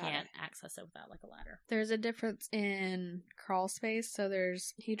he can't access it without like a ladder. There's a difference in crawl space, so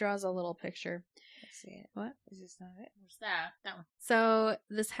he draws a little picture. See it. What? Is this not it? Where's that? That one. So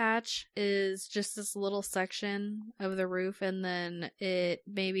this hatch is just this little section of the roof, and then it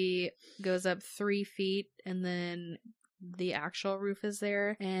maybe goes up 3 feet, and then the actual roof is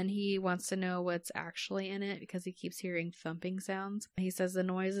there, and he wants to know what's actually in it because he keeps hearing thumping sounds. He says the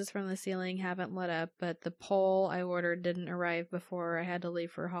noises from the ceiling haven't let up, but the pole I ordered didn't arrive before I had to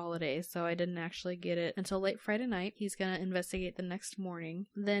leave for holidays, so I didn't actually get it until late Friday night. He's gonna investigate the next morning.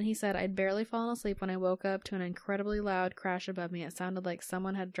 Then he said I'd barely fallen asleep when I woke up to an incredibly loud crash above me. It sounded like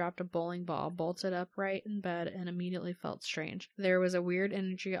someone had dropped a bowling ball, bolted upright in bed, and immediately felt strange. There was a weird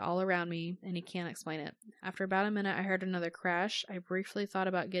energy all around me, and he can't explain it. After about a minute, I heard another crash. I briefly thought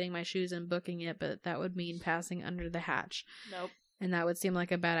about getting my shoes and booking it, but that would mean passing under the hatch. Nope. And that would seem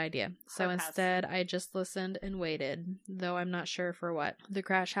like a bad idea. So instead, I just listened and waited, though I'm not sure for what. The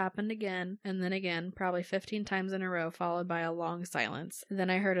crash happened again, and then again, probably 15 times in a row, followed by a long silence.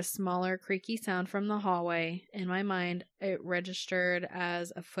 Then I heard a smaller, creaky sound from the hallway. In my mind, it registered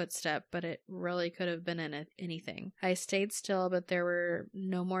as a footstep, but it really could have been anything. I stayed still, but there were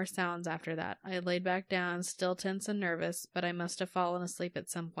no more sounds after that. I laid back down, still tense and nervous, but I must have fallen asleep at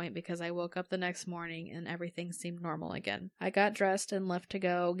some point because I woke up the next morning and everything seemed normal again. I got dressed and left to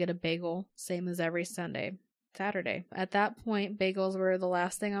go get a bagel, same as every Saturday. At that point, bagels were the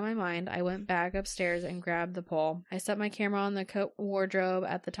last thing on my mind. I went back upstairs and grabbed the pole. I set my camera on the coat wardrobe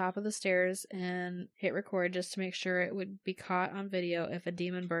at the top of the stairs and hit record just to make sure it would be caught on video if a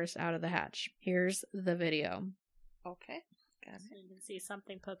demon burst out of the hatch. Here's the video. Okay. Got it. So you can see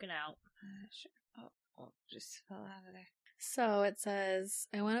something poking out. Sure. Oh, just fell out of there. So it says,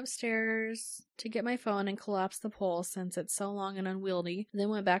 I went upstairs to get my phone and collapse the pole since it's so long and unwieldy, then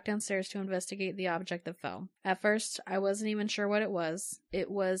went back downstairs to investigate the object that fell. At first, I wasn't even sure what it was. It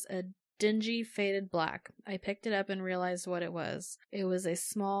was a dingy, faded black. I picked it up and realized what it was. It was a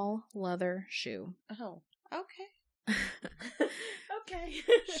small leather shoe. Oh, okay. Okay.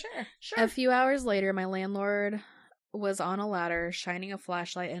 Sure. A few hours later, my landlord was on a ladder, shining a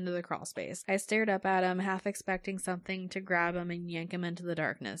flashlight into the crawl space. I stared up at him, half expecting something to grab him and yank him into the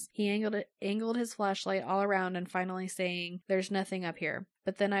darkness. He angled his flashlight all around and finally saying, "There's nothing up here."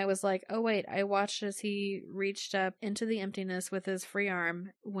 But then I was like, oh wait, I watched as he reached up into the emptiness with his free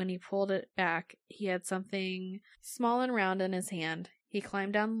arm. When he pulled it back, he had something small and round in his hand. He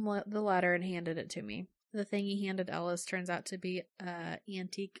climbed down the ladder and handed it to me. The thing he handed Ellis turns out to be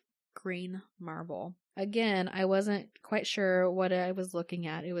antique green marble. Again, I wasn't quite sure what I was looking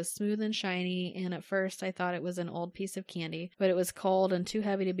at. It was smooth and shiny, and at first I thought it was an old piece of candy, but it was cold and too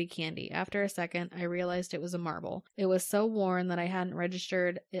heavy to be candy. After a second, I realized it was a marble. It was so worn that I hadn't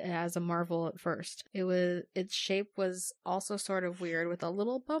registered it as a marble at first. Its shape was also sort of weird, with a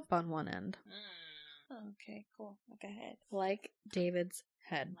little bump on one end. Okay, cool. Like a head. Like David's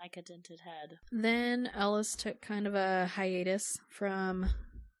head. Like a dented head. Then Ellis took kind of a hiatus from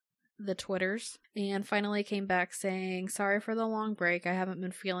the Twitters and finally came back saying, sorry for the long break. I haven't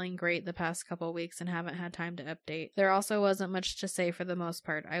been feeling great the past couple weeks and haven't had time to update. There also wasn't much to say for the most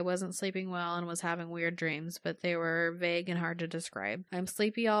part. I wasn't sleeping well and was having weird dreams, but they were vague and hard to describe. I'm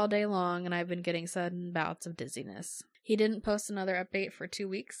sleepy all day long and I've been getting sudden bouts of dizziness. He didn't post another update for 2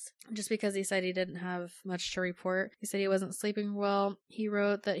 weeks, just because he said he didn't have much to report. He said he wasn't sleeping well. He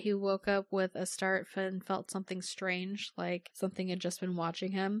wrote that he woke up with a start and felt something strange, like something had just been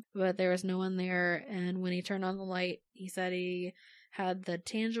watching him, but there was no one there, and when he turned on the light, he said he had the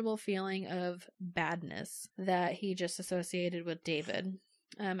tangible feeling of badness that he just associated with David.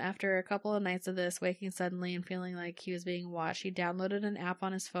 After a couple of nights of this, waking suddenly and feeling like he was being watched, he downloaded an app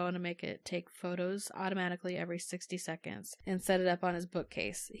on his phone to make it take photos automatically every 60 seconds and set it up on his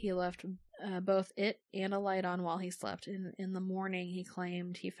bookcase. He left both it and a light on while he slept. In the morning, he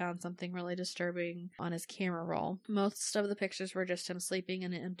claimed he found something really disturbing on his camera roll. Most of the pictures were just him sleeping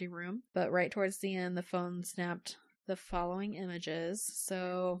in an empty room, but right towards the end, the phone snapped the following images.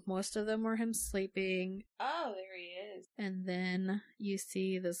 So most of them were him sleeping. Oh, there he is. And then you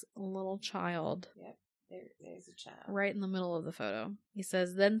see this little child. Yep. There's a child. Right in the middle of the photo. He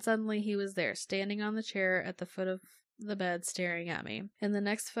says, then suddenly he was there, standing on the chair at the foot of the bed, staring at me. In the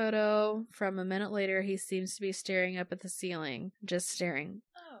next photo, from a minute later, he seems to be staring up at the ceiling, just staring.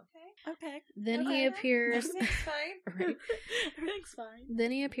 Oh, okay. Then he appears... Everything's fine. Right. Everything's fine.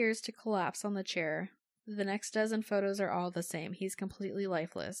 Then he appears to collapse on the chair. The next dozen photos are all the same. He's completely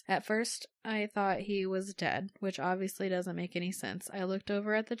lifeless. At first, I thought he was dead, which obviously doesn't make any sense. I looked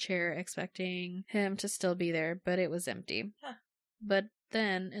over at the chair, expecting him to still be there, but it was empty. Huh. But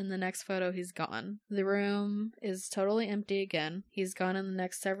then, in the next photo, he's gone. The room is totally empty again. He's gone in the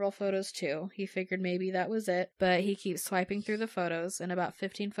next several photos, too. He figured maybe that was it, but he keeps swiping through the photos, and about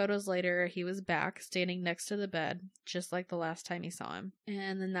 15 photos later, he was back, standing next to the bed, just like the last time he saw him.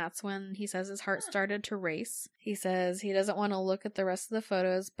 And then that's when he says his heart started to race. He says he doesn't want to look at the rest of the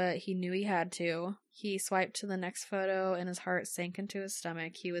photos, but he knew he had to. He swiped to the next photo, and his heart sank into his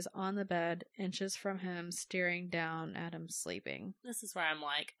stomach. He was on the bed, inches from him, staring down at him sleeping. This is where I'm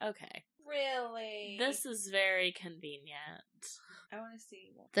like, okay. Really? This is very convenient. I want to see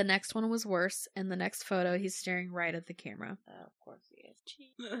one. The next one was worse. In the next photo, he's staring right at the camera. Oh, of course he is.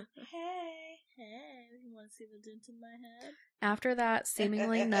 Hey, you want to see the dent in my head? After that,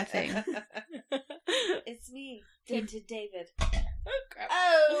 seemingly nothing. It's me, Dented David. Oh, crap.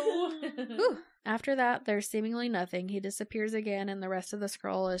 Oh! After that, there's seemingly nothing. He disappears again, and the rest of the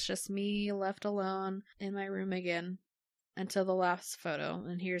scroll is just me left alone in my room again until the last photo.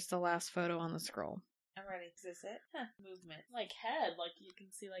 And here's the last photo on the scroll. I'm ready. Is this it? Huh. Movement. Like head, like you can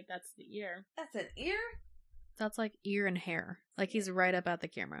see, like that's the ear. That's an ear? That's like ear and hair. Like he's right up at the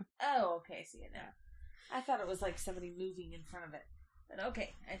camera. Oh, okay. I see it now. I thought it was like somebody moving in front of it. But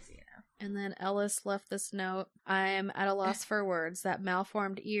okay, I see it now. And then Ellis left this note. I'm at a loss for words. That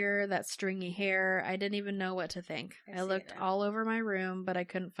malformed ear, that stringy hair, I didn't even know what to think. I looked all over my room, but I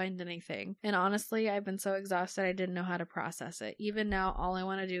couldn't find anything. And honestly, I've been so exhausted I didn't know how to process it. Even now, all I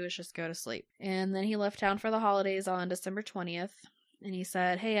want to do is just go to sleep. And then he left town for the holidays on December 20th. And he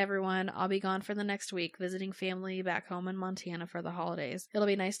said, hey everyone, I'll be gone for the next week, visiting family back home in Montana for the holidays. It'll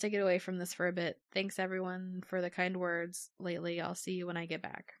be nice to get away from this for a bit. Thanks everyone for the kind words lately. I'll see you when I get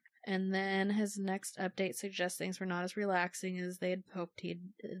back. And then his next update suggests things were not as relaxing as they had hoped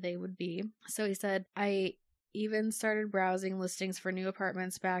they would be. So he said, I even started browsing listings for new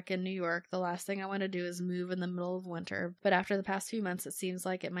apartments back in New York. The last thing I want to do is move in the middle of winter. But after the past few months, it seems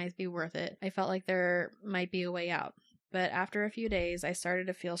like it might be worth it. I felt like there might be a way out. But after a few days, I started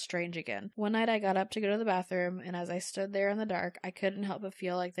to feel strange again. One night I got up to go to the bathroom, and as I stood there in the dark, I couldn't help but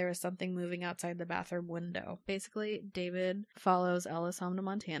feel like there was something moving outside the bathroom window. Basically, David follows Ellis home to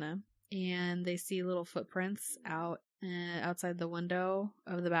Montana, and they see little footprints outside the window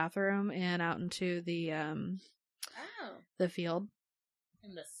of the bathroom and out into the field.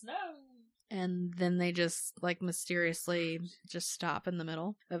 In the snow. And then they just, like, mysteriously just stop in the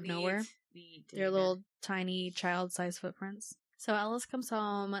middle of nowhere. They're little tiny child-sized footprints. So Ellis comes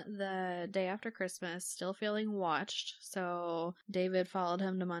home the day after Christmas, still feeling watched. So David followed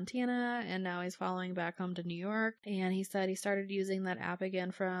him to Montana, and now he's following back home to New York. And he said he started using that app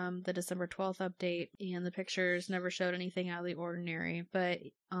again from the December 12th update, and the pictures never showed anything out of the ordinary. But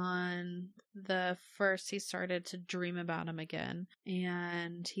on the 1st, he started to dream about him again.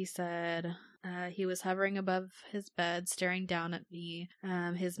 And he said he was hovering above his bed, staring down at me.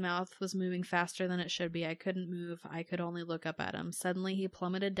 His mouth was moving faster than it should be. I couldn't move. I could only look up at him. Suddenly, he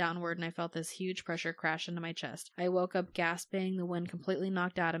plummeted downward, and I felt this huge pressure crash into my chest. I woke up gasping. The wind completely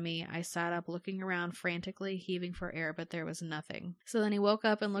knocked out of me. I sat up, looking around frantically, heaving for air, but there was nothing. So then he woke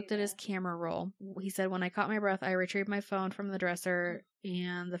up and looked at his camera roll. He said, when I caught my breath, I retrieved my phone from the dresser,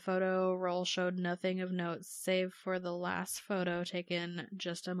 and the photo roll showed nothing of note save for the last photo taken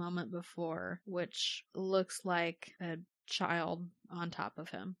just a moment before, which looks like a child on top of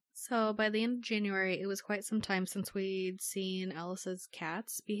him. So by the end of January, it was quite some time since we'd seen Ellis's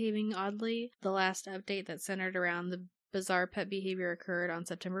cats behaving oddly. The last update that centered around the bizarre pet behavior occurred on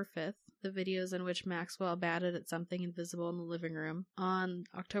September 5th. The videos in which Maxwell batted at something invisible in the living room. On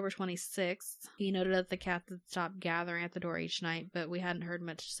October 26th, he noted that the cats had stopped gathering at the door each night, but we hadn't heard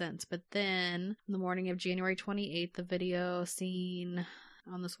much since. But then, on the morning of January 28th, the video seen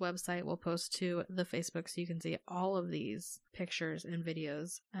on this website we'll post to the Facebook so you can see all of these pictures and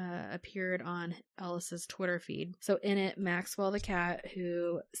videos, appeared on Ellis's Twitter feed. So in it, Maxwell the cat,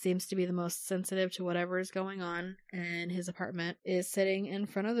 who seems to be the most sensitive to whatever is going on in his apartment, is sitting in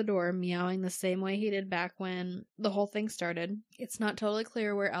front of the door meowing the same way he did back when the whole thing started. It's not totally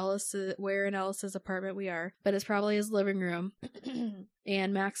clear where in Ellis's apartment we are, but it's probably his living room.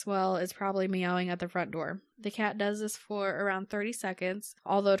 And Maxwell is probably meowing at the front door. The cat does this for around 30 seconds,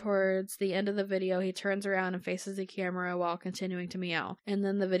 although towards the end of the video, he turns around and faces the camera while continuing to meow, and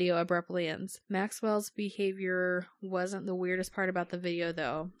then the video abruptly ends. Maxwell's behavior wasn't the weirdest part about the video,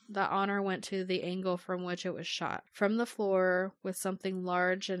 though. The honor went to the angle from which it was shot. From the floor, with something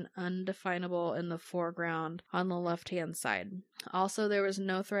large and undefinable in the foreground on the left-hand side. Also, there was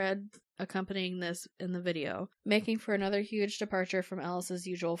no thread accompanying this in the video, making for another huge departure from Ellis's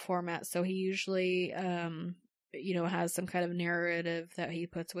usual format. So he usually, has some kind of narrative that he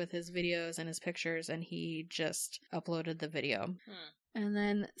puts with his videos and his pictures, and he just uploaded the video. And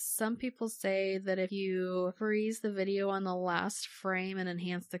then some people say that if you freeze the video on the last frame and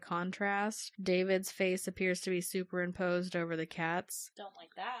enhance the contrast, David's face appears to be superimposed over the cat's. Don't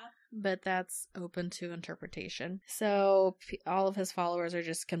like that. But that's open to interpretation. So all of his followers are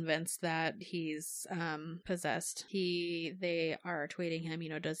just convinced that he's possessed. They are tweeting him,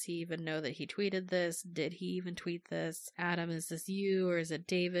 does he even know that he tweeted this? Did he even tweet this? Adam, is this you or is it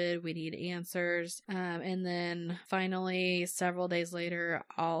David? We need answers. And then finally, several days later,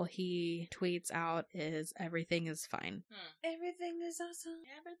 all he tweets out is everything is fine. Everything is awesome.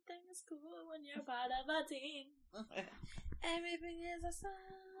 Everything is cool when you're part of a team. Everything is awesome.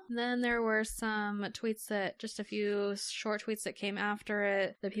 Then there were some tweets just a few short tweets that came after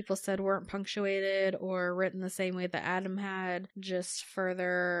it that people said weren't punctuated or written the same way that Adam had, just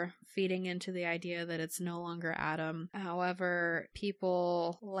further feeding into the idea that it's no longer Adam. However,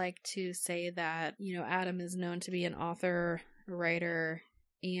 people like to say that, Adam is known to be an author, writer,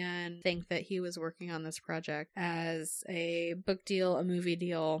 and think that he was working on this project as a book deal, a movie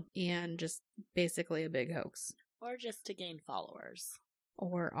deal, and just basically a big hoax. Or just to gain followers.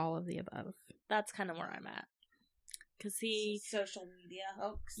 Or all of the above. That's kind of where I'm at. Because social media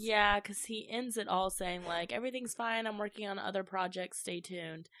hoax. Yeah, because he ends it all saying, everything's fine, I'm working on other projects, stay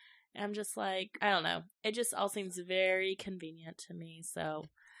tuned. And I'm just I don't know. It just all seems very convenient to me, so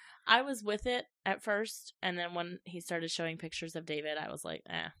I was with it at first, and then when he started showing pictures of David, I was like,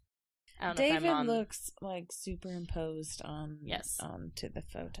 I don't know. David looks superimposed onto the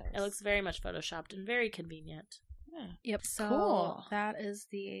photos. It looks very much photoshopped and very convenient. Yeah. Yep. So cool. That is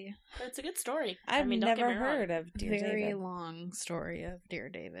But it's a good story. I've never heard of Dear David. Very long story of Dear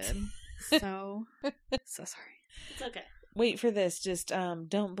David. So sorry. It's okay. Wait for this. Just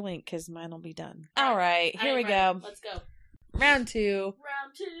don't blink because mine will be done. All right. Here we go. Let's go. Round two.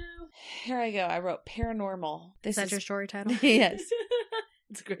 Here I go. I wrote paranormal. Is that your story title? Yes.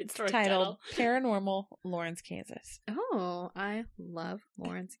 It's a great story titled Paranormal Lawrence, Kansas. Oh, I love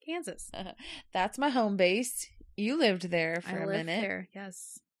Lawrence, Kansas. That's my home base. You lived there for a minute. I lived there,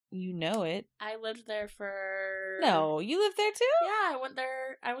 yes. You know it. I lived there for... No, you lived there too? Yeah, I went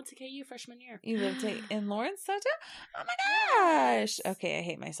there. I went to KU freshman year. You lived in Lawrence though too? Oh my gosh. Okay, I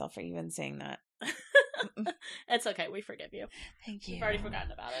hate myself for even saying that. It's okay. We forgive you. Thank you. We've already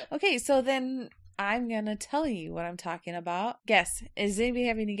forgotten about it. Okay, so then I'm going to tell you what I'm talking about. Guess. Does anybody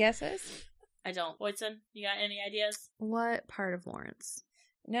have any guesses? I don't. Boydson, you got any ideas? What part of Lawrence?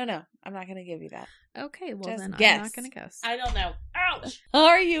 No, I'm not going to give you that. Okay, well just then guess. I'm not going to guess. I don't know. Ouch!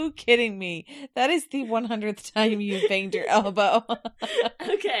 Are you kidding me? That is the 100th time you banged your elbow.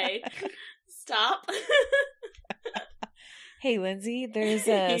 Okay. Stop. Hey, Lindsay,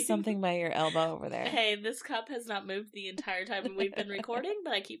 there's something by your elbow over there. Hey, this cup has not moved the entire time we've been recording,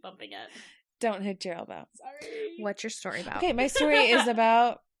 but I keep bumping it. Don't hit your elbow. Sorry. What's your story about? Okay, my story is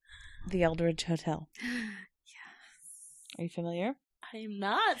about the Eldridge Hotel. Yes. Are you familiar? I'm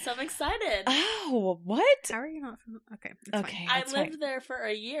not, so I'm excited. Oh, what? How are you not familiar? Okay. Okay. I lived there for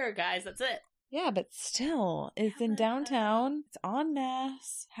a year, guys. That's it. Yeah, but still, it's in downtown. It's on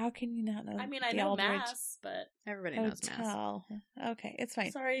Mass. How can you not know? I mean, I know Mass, but everybody knows Mass. Okay, it's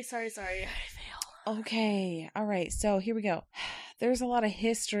fine. Sorry. I failed. Okay, all right. So here we go. There's a lot of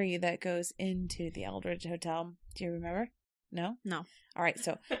history that goes into the Eldridge Hotel. Do you remember? No? No. All right.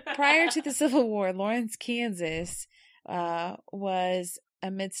 So prior to the Civil War, Lawrence, Kansas, was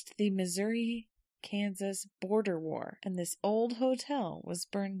amidst the Missouri-Kansas border war, and this old hotel was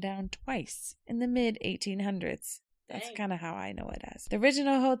burned down twice in the mid-1800s. That's kind of how I know it as. The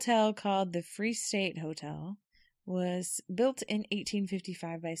original hotel, called the Free State Hotel, was built in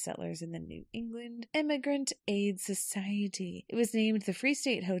 1855 by settlers in the New England Immigrant Aid Society. It was named the Free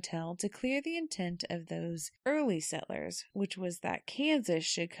State Hotel to clear the intent of those early settlers, which was that Kansas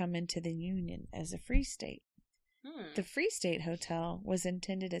should come into the Union as a free state. The Free State Hotel was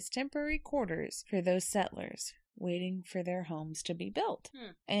intended as temporary quarters for those settlers waiting for their homes to be built.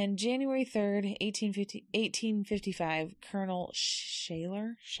 And January 3rd, 1855, Colonel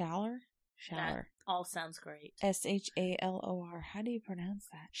Shaler? That all sounds great. Shalor. How do you pronounce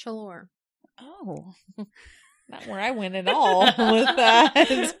that? Shalor. Oh, not where I went at all with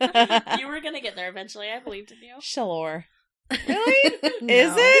that. You were going to get there eventually. I believed in you. Shalor. Really? No,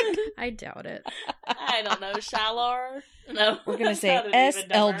 Is it? I doubt it. I don't know. Shalor? No. We're going to say S.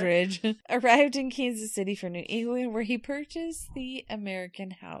 Eldridge arrived in Kansas City from New England, where he purchased the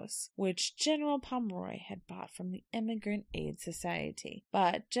American House, which General Pomeroy had bought from the Immigrant Aid Society.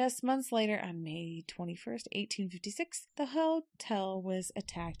 But just months later, on May 21st, 1856, the hotel was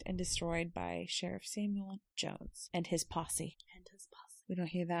attacked and destroyed by Sheriff Samuel Jones and his posse. We don't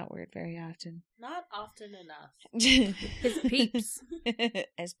hear that word very often. Not often enough. His peeps.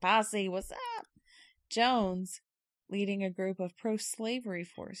 His posse, what's up? Jones, leading a group of pro-slavery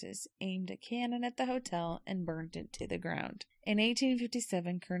forces, aimed a cannon at the hotel and burned it to the ground. In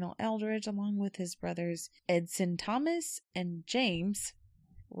 1857, Colonel Eldridge, along with his brothers Edson Thomas and James,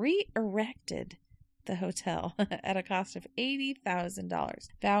 re-erected the hotel at a cost of $80,000,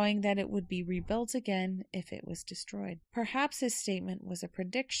 vowing that it would be rebuilt again if it was destroyed. Perhaps his statement was a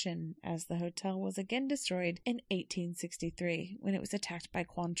prediction, as the hotel was again destroyed in 1863 when it was attacked by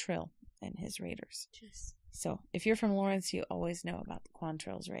Quantrill and his raiders. Jeez. So, if you're from Lawrence, you always know about the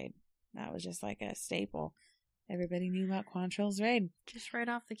Quantrill's raid. That was just like a staple. Everybody knew about Quantrill's raid. Just right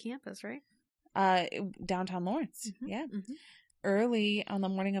off the campus, right? Downtown Lawrence. Mm-hmm. Yeah. Mm-hmm. Early on the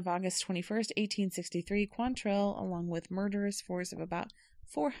morning of August 21st, 1863, Quantrill, along with murderous force of about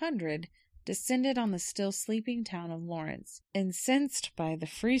 400, descended on the still sleeping town of Lawrence. Incensed by the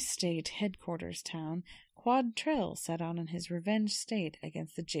Free State headquarters town, Quantrill set out on his revenge state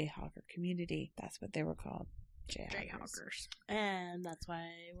against the Jayhawker community. That's what they were called. Jayhawkers. And that's why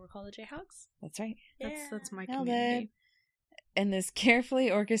we're called the Jayhawks? That's right. That's my Nailed community. it. In this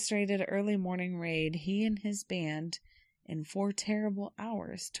carefully orchestrated early morning raid, he and his band, in 4 terrible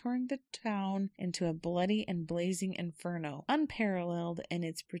hours, turned the town into a bloody and blazing inferno, unparalleled in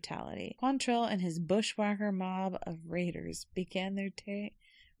its brutality. Quantrill and his bushwhacker mob of raiders began their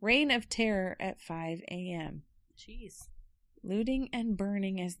reign of terror at 5 a.m. Jeez. Looting and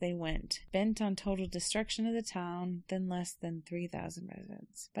burning as they went, bent on total destruction of the town, then less than 3,000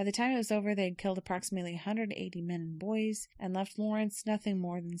 residents. By the time it was over, they had killed approximately 180 men and boys, and left Lawrence nothing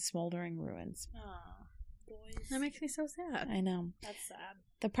more than smoldering ruins. Aw, boys. That makes me so sad. I know. That's sad.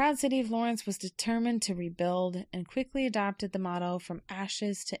 The proud city of Lawrence was determined to rebuild and quickly adopted the motto "From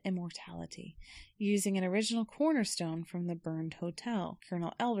Ashes to Immortality," using an original cornerstone from the burned hotel.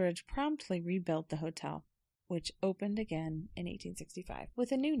 Colonel Eldridge promptly rebuilt the hotel, which opened again in 1865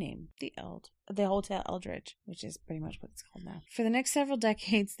 with a new name, the Hotel Eldridge, which is pretty much what it's called now. For the next several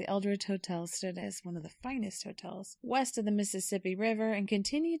decades, the Eldridge Hotel stood as one of the finest hotels west of the Mississippi River and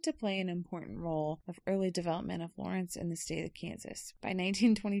continued to play an important role of early development of Lawrence and the state of Kansas. By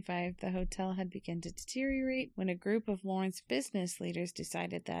 1925, the hotel had begun to deteriorate when a group of Lawrence business leaders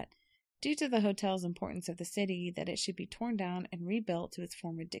decided that, due to the hotel's importance of the city, that it should be torn down and rebuilt to its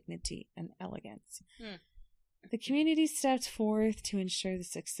former dignity and elegance. The community stepped forth to ensure the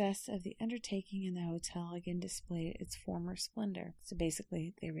success of the undertaking, and the hotel again displayed its former splendor. So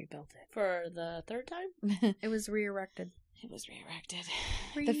basically, they rebuilt it. For the 3rd time? It was re-erected. It was re-erected.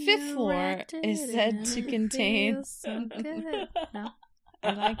 The 5th floor is said to contain... So good. No?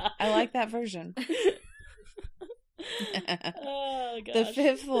 I like that version. Oh, gosh. The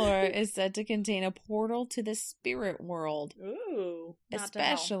 5th floor is said to contain a portal to the spirit world. Ooh.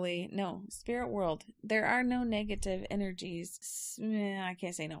 Spirit world. There are no negative energies. I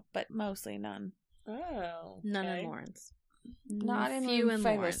can't say no, but mostly none. Oh. None in Lawrence. Not in Few room in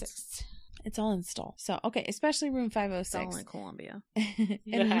 506. It's all installed. So, okay, especially room 506. It's all in Columbia.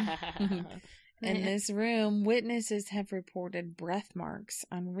 In this room, witnesses have reported breath marks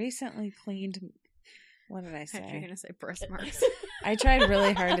on recently cleaned... What did I say? You're going to say breast marks. I tried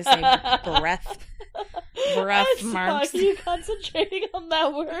really hard to say breath. Breath marks. You concentrating on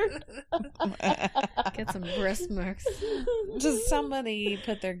that word? Get some breast marks. Just somebody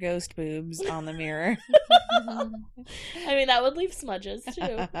put their ghost boobs on the mirror. I mean, that would leave smudges,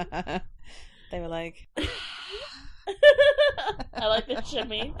 too. They were like... I like the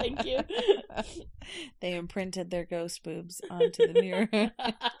shimmy. Thank you. They imprinted their ghost boobs onto the mirror.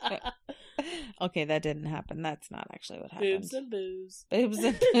 Okay, that didn't happen. That's not actually what happened. Boobs and booze. Boobs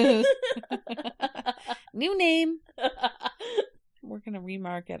and booze. New name. We're going to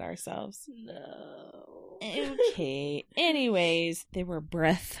remarket ourselves. No. Okay. Anyways, they were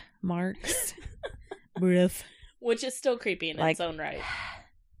breath marks. Breath. Which is still creepy in its own right.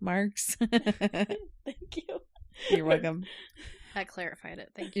 Marks. Thank you. You're welcome. That clarified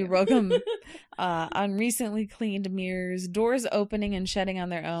it. Thank you. You're welcome. On recently cleaned mirrors, doors opening and shutting on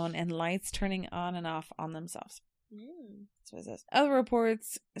their own, and lights turning on and off on themselves. That's what it says. Other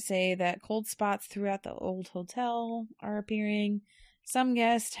reports say that cold spots throughout the old hotel are appearing. Some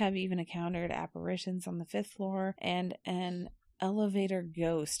guests have even encountered apparitions on the 5th floor and an elevator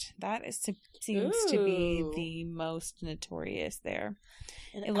ghost. That seems to be the most notorious there.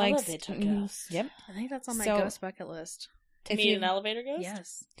 An elevator ghost. Yep. I think that's on my ghost bucket list. To meet an elevator ghost?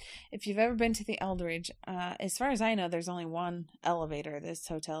 Yes. If you've ever been to the Eldridge, as far as I know, there's only one elevator. This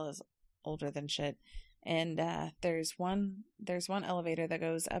hotel is older than shit. And there's one elevator that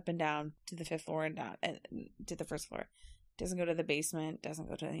goes up and down to the 5th floor and down to the 1st floor. Doesn't go to the basement. Doesn't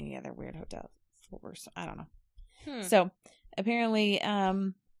go to any other weird hotel floors. I don't know. So apparently,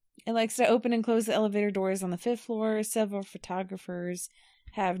 it likes to open and close the elevator doors on the 5th floor. Several photographers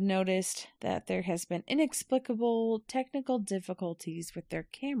have noticed that there has been inexplicable technical difficulties with their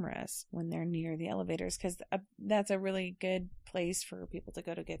cameras when they're near the elevators, because that's a really good place for people to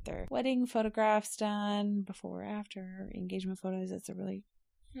go to get their wedding photographs done, before or after engagement photos. It's a really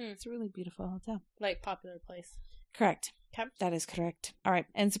beautiful hotel. Like popular place. Correct. Okay. That is correct. All right.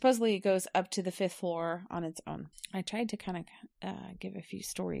 And supposedly it goes up to the 5th floor on its own. I tried to kind of give a few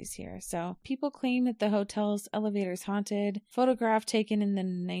stories here. So people claim that the hotel's elevator is haunted. Photograph taken in the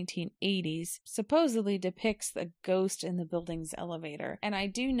 1980s supposedly depicts the ghost in the building's elevator. And I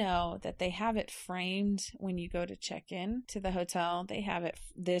do know that they have it framed when you go to check in to the hotel. They have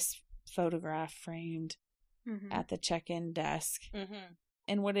this photograph framed at the check-in desk. Mm-hmm.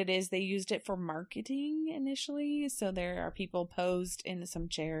 And what it is, they used it for marketing initially. So there are people posed in some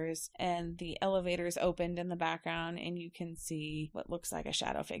chairs, and the elevators opened in the background, and you can see what looks like a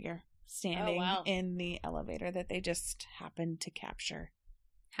shadow figure standing in the elevator that they just happened to capture.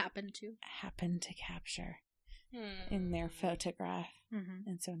 Happened to capture in their photograph. Mm-hmm.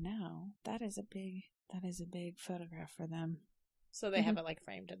 And so now that is a big photograph for them. So they have it like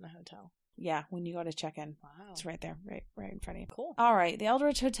framed in the hotel. Yeah, when you go to check in. Wow. It's right there, right in front of you. Cool. All right, the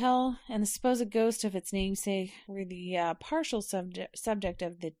Eldridge Hotel and the supposed ghost of its namesake were the partial subject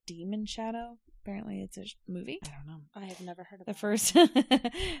of The Demon Shadow. Apparently it's a movie. I don't know. I have never heard of the first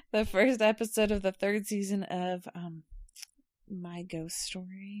episode of the 3rd season of My Ghost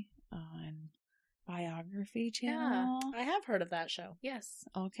Story on Biography Channel. Yeah, I have heard of that show. Yes.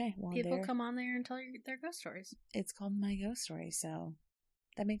 Okay. Well, people come on there and tell their ghost stories. It's called My Ghost Story, so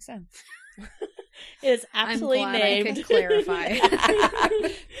that makes sense. It is absolutely named. I could clarify.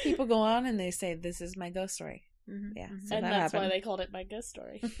 People go on and they say, "This is my ghost story." Mm-hmm. Yeah, so and that's why they called it My Ghost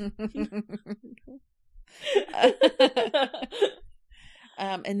Story.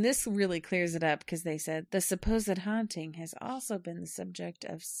 And this really clears it up, because they said the supposed haunting has also been the subject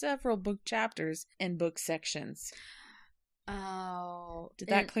of several book chapters and book sections. Oh, did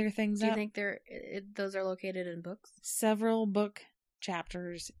that clear things up? Do you think those are located in books? Several book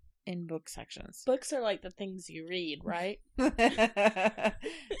chapters in book sections. Books are like the things you read, right?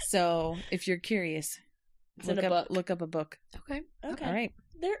 So if you're curious, look up a book. Okay. All right.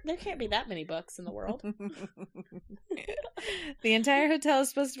 There can't be that many books in the world. The entire hotel is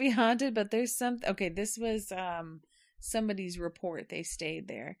supposed to be haunted, but there's this was somebody's report. They stayed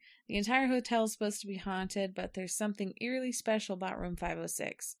there. The entire hotel is supposed to be haunted, but there's something eerily special about room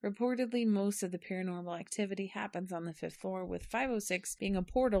 506. Reportedly, most of the paranormal activity happens on the 5th floor, with 506 being a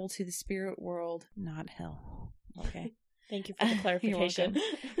portal to the spirit world, not hell. Okay. Thank you for the clarification.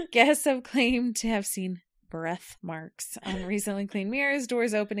 Guests have claimed to have seen breath marks on recently cleaned mirrors,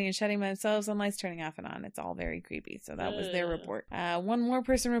 doors opening and shutting by themselves, and lights turning off and on. It's all very creepy. So that was their report. One more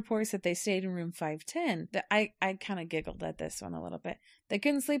person reports that they stayed in room 510. I kind of giggled at this one a little bit. They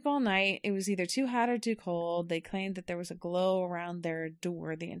couldn't sleep all night. It was either too hot or too cold. They claimed that there was a glow around their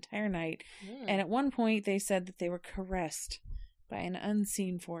door the entire night. And at one point they said that they were caressed by an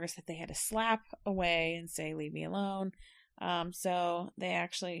unseen force that they had to slap away and say, "Leave me alone." So they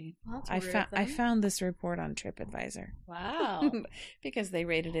actually, I found this report on TripAdvisor. Wow. Because they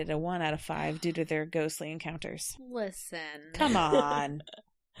rated it a 1 out of 5 due to their ghostly encounters. Listen. Come on.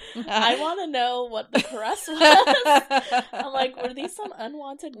 I want to know what the caress was. I'm like, were these some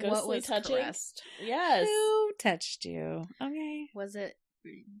unwanted ghostly touching? Caressed? Yes. Who touched you? Okay. Was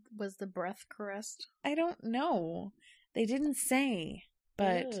the breath caressed? I don't know. They didn't say.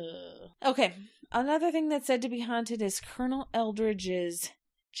 But, okay. Another thing that's said to be haunted is Colonel Eldridge's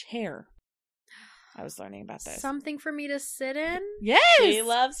chair. I was learning about this. Something for me to sit in? Yes! She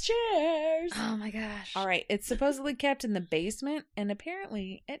loves chairs. Oh my gosh. All right. It's supposedly kept in the basement, and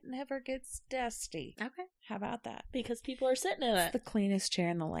apparently it never gets dusty. Okay. How about that? Because people are sitting in it. It's the cleanest chair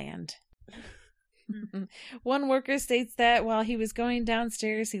in the land. One worker states that while he was going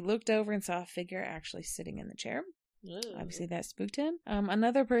downstairs, he looked over and saw a figure actually sitting in the chair. Ooh. Obviously, that spooked him.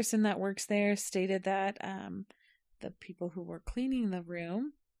 Another person that works there stated that the people who were cleaning the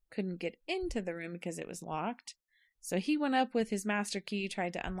room couldn't get into the room because it was locked. So he went up with his master key,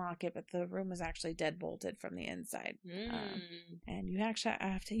 tried to unlock it, but the room was actually deadbolted from the inside. And you have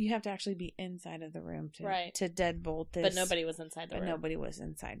to actually be inside of the room to deadbolt this. But nobody was inside the room. But nobody was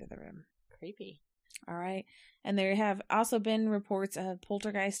inside of the room. Creepy. All right. And there have also been reports of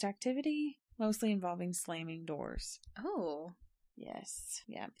poltergeist activity, mostly involving slamming doors. Oh. Yes.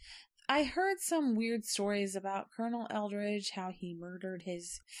 Yeah. I heard some weird stories about Colonel Eldridge, how he murdered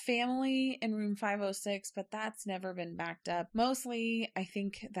his family in room 506, but that's never been backed up. Mostly, I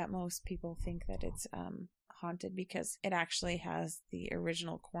think that most people think that it's haunted because it actually has the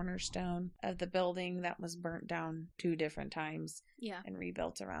original cornerstone of the building that was burnt down 2 different times. Yeah. And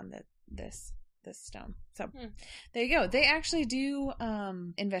rebuilt around this stone. So there you go. They actually do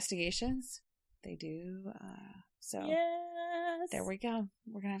investigations. They do. So yes. There we go.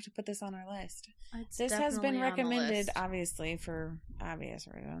 We're gonna have to put this on our list. It's this has been recommended, list. Obviously, for obvious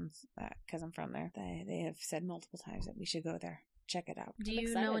reasons, because I'm from there. They have said multiple times that we should go there. Check it out. Do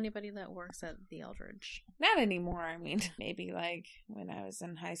you know anybody that works at the Eldridge? Not anymore. I mean, maybe like when I was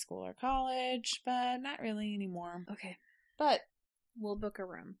in high school or college, but not really anymore. Okay. But we'll book a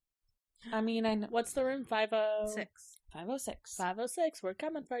room. I mean, I know. What's the room? 506. 506. 506. We're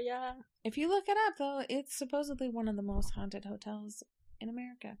coming for ya. If you look it up, though, it's supposedly one of the most haunted hotels in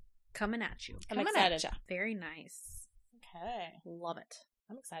America. Coming at you. I'm excited. Very nice. Okay. Love it.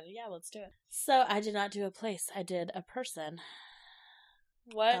 I'm excited. Yeah, let's do it. So I did not do a place. I did a person.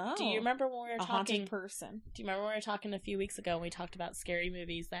 What? Oh, do you remember when we were talking? Haunted person. Do you remember when we were talking a few weeks ago and we talked about scary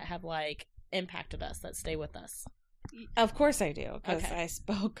movies that have, like, impacted us, that stay with us? Of course I do, because I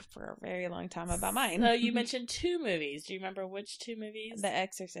spoke for a very long time about mine. So you mentioned 2 movies. Do you remember which 2 movies? The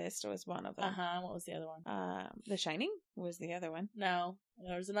Exorcist was one of them. What was the other one? The Shining was the other one. No,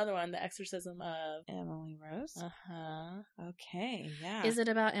 there was another one. The Exorcism of Emily Rose. Okay, yeah. Is it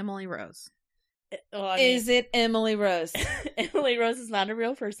about Emily Rose? Is it Emily Rose? Emily Rose is not a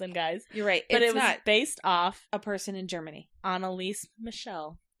real person, guys. You're right. But it's it was not based off a person in Germany. Anneliese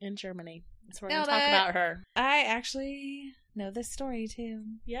Michel in Germany. So we're going to talk about her. I actually know this story, too.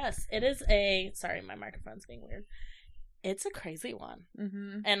 Yes, it is sorry, my microphone's being weird. It's a crazy one.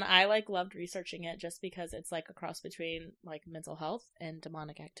 Mm-hmm. And I, loved researching it just because it's, a cross between, mental health and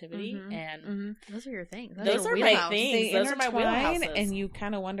demonic activity. Mm-hmm. And those are your things. Those are my things. Those are my wheelhouses. And you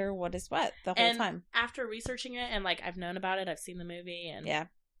kind of wonder what is what the whole time. After researching it and, I've known about it, I've seen the movie and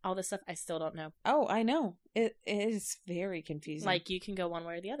all this stuff, I still don't know. Oh, I know. It is very confusing. You can go one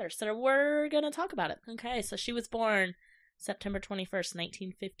way or the other. So we're going to talk about it. Okay, so she was born September 21st,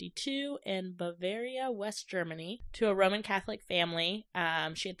 1952 in Bavaria, West Germany, to a Roman Catholic family.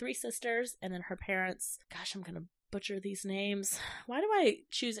 She had 3 sisters, and then her parents, gosh, I'm going to butcher these names. Why do I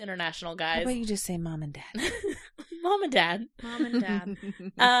choose international, guys? How about you just say mom and dad? Mom and dad. Mom and dad.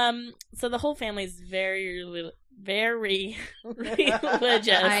 So the whole family is very religious.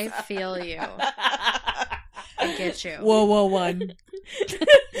 I feel you. I get you. Whoa, one.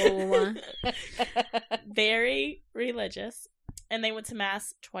 Whoa. Very religious. And they went to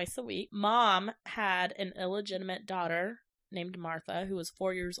mass twice a week. Mom had an illegitimate daughter named Martha, who was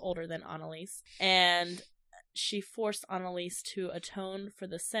 4 years older than Anneliese. And she forced Anneliese to atone for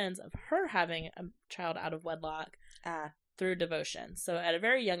the sins of her having a child out of wedlock through devotion. So at a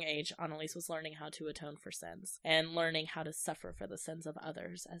very young age, Anneliese was learning how to atone for sins and learning how to suffer for the sins of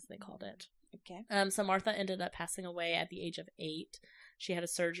others, as they called it. Okay. So Martha ended up passing away at the age of 8. She had a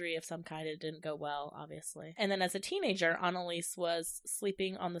surgery of some kind. It didn't go well, obviously. And then as a teenager, Anneliese was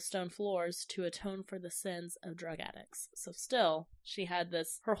sleeping on the stone floors to atone for the sins of drug addicts. So still, she had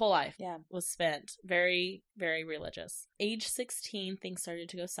this, her whole life was spent very, very religious. Age 16, things started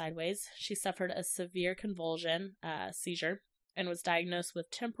to go sideways. She suffered a severe convulsion, seizure, and was diagnosed with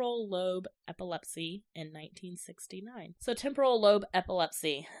temporal lobe epilepsy in 1969. So temporal lobe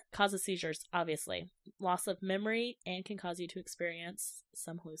epilepsy causes seizures, obviously, loss of memory, and can cause you to experience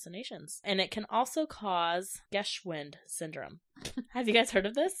some hallucinations. And it can also cause Geschwind syndrome. Have you guys heard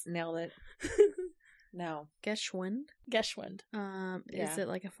of this? Nailed it. No. Geschwind? Geschwind. Is it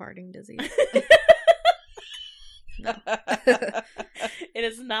like a farting disease? It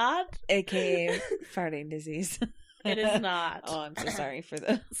is not. AKA farting disease. It is not. Oh, I'm so sorry for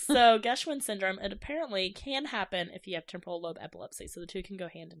this. So, Geschwin syndrome, it apparently can happen if you have temporal lobe epilepsy. So the two can go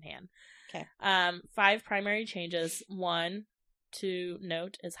hand in hand. Okay. 5 primary changes. 1 to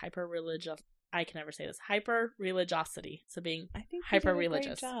note is I can never say this. Hyper-religiosity. So being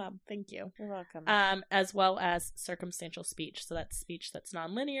hyper-religious. Great job. Thank you. You're welcome. As well as circumstantial speech. So that's speech that's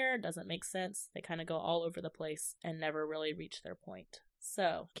nonlinear, doesn't make sense. They kind of go all over the place and never really reach their point.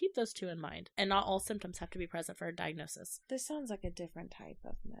 So keep those 2 in mind. And not all symptoms have to be present for a diagnosis. This sounds like a different type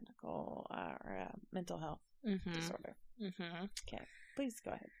of medical or mental health disorder. Mm-hmm. Okay, please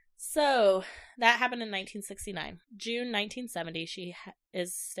go ahead. So, that happened in 1969. June 1970, she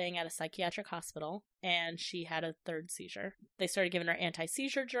is staying at a psychiatric hospital, and she had a 3rd seizure. They started giving her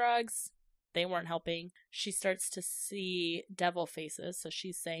anti-seizure drugs. They weren't helping. She starts to see devil faces, so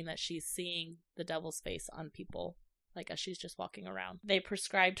she's saying that she's seeing the devil's face on people, like as she's just walking around. They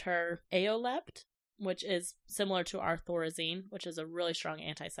prescribed her Aolept, which is similar to our Thorazine, which is a really strong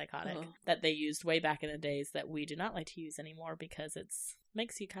antipsychotic that they used way back in the days that we do not like to use anymore because it's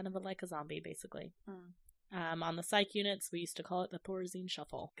makes you kind of like a zombie, basically. On the psych units, we used to call it the Thorazine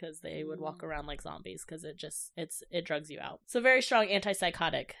Shuffle because they would walk around like zombies because it drugs you out. So very strong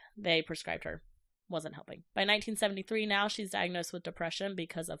antipsychotic they prescribed her. Wasn't helping. By 1973 now, she's diagnosed with depression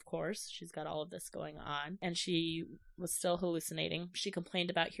because, of course, she's got all of this going on. And she was still hallucinating. She complained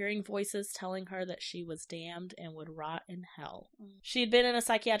about hearing voices telling her that she was damned and would rot in hell. She had been in a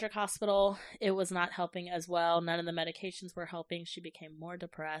psychiatric hospital. It was not helping as well. None of the medications were helping. She became more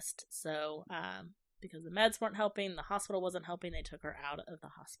depressed. So, because the meds weren't helping, the hospital wasn't helping, they took her out of the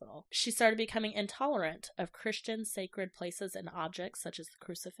hospital. She started becoming intolerant of Christian sacred places and objects such as the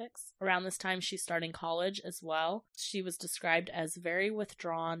crucifix. Around this time, she's starting college as well. She was described as very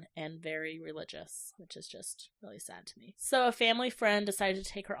withdrawn and very religious, which is just really sad to me. So a family friend decided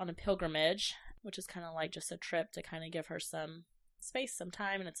to take her on a pilgrimage, which is kind of like just a trip to kind of give her some space, some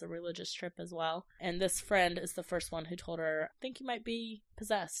time, and it's a religious trip as well. And this friend is the first one who told her, I think you might be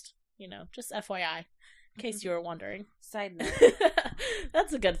possessed. You know, just FYI, in case you were wondering. Side note.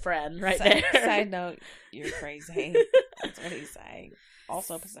 That's a good friend there. Side note, you're crazy. That's what he's saying.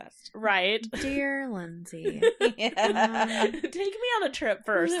 Also possessed. Right. Dear Lindsay. Take me on a trip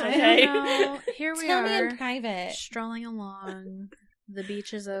first, okay? Here we Tell are. me in private. Strolling along the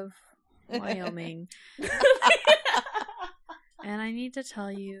beaches of Wyoming. And I need to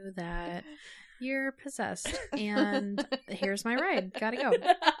tell you that you're possessed. And here's my ride. Gotta go.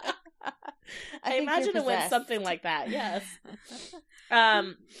 I imagine it went something like that, yes.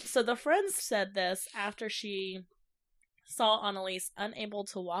 So the friends said this after she saw Annalise unable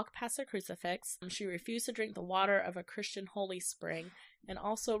to walk past a crucifix. She refused to drink the water of a Christian holy spring and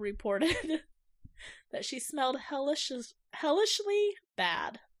also reported that she smelled hellishly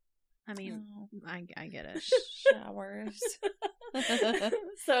bad. I mean, I get it. Showers.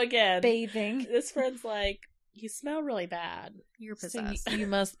 So again, bathing. This friend's like, you smell really bad. You're possessed. So you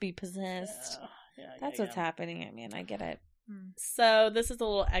must be possessed. That's what's happening. I mean, I get it. So this is a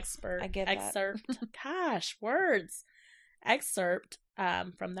little excerpt. Gosh, words. Excerpt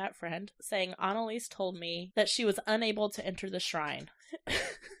from that friend saying, Annalise told me that she was unable to enter the shrine.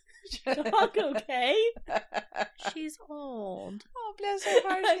 Dog, okay? She's old. Oh, bless her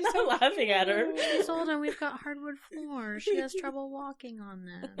heart. I'm not laughing at her. She's old and we've got hardwood floors. She has trouble walking on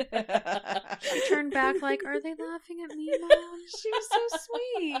them. She turned back like, are they laughing at me, Mom? She was so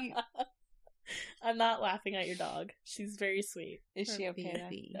sweet. I'm not laughing at your dog. She's very sweet. Is she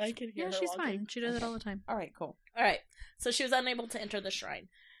okay? I can hear her she's walking. fine. She does it all the time. All right, cool. All right. So she was unable to enter the shrine.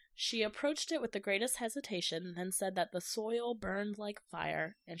 She approached it with the greatest hesitation, then said that the soil burned like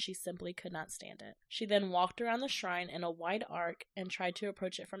fire, and she simply could not stand it. She then walked around the shrine in a wide arc and tried to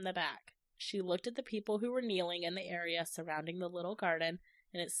approach it from the back. She looked at the people who were kneeling in the area surrounding the little garden,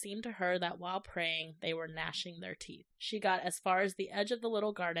 and it seemed to her that while praying, they were gnashing their teeth. She got as far as the edge of the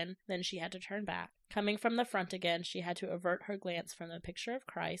little garden, then she had to turn back. Coming from the front again, she had to avert her glance from the picture of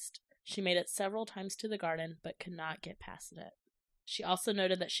Christ. She made it several times to the garden, but could not get past it. She also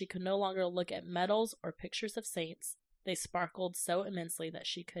noted that she could no longer look at medals or pictures of saints. They sparkled so immensely that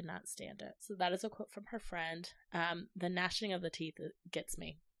she could not stand it. So that is a quote from her friend. The gnashing of the teeth gets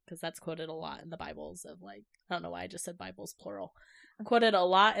me, because that's quoted a lot in the Bibles of, like, I don't know why I just said Bibles plural. Quoted a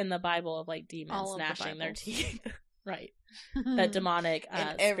lot in the Bible of, like, demons gnashing their teeth. Right. That demonic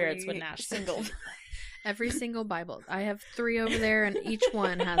spirits would gnash single. Every single Bible. I have 3 over there, and each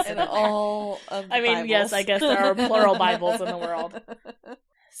one has it. All of the Bibles. Yes, I guess there are plural Bibles in the world.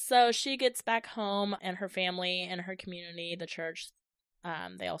 So she gets back home, and her family and her community, the church,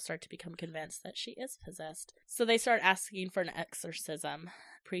 they all start to become convinced that she is possessed. So they start asking for an exorcism.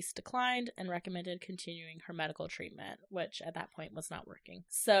 Priest declined and recommended continuing her medical treatment, which at that point was not working.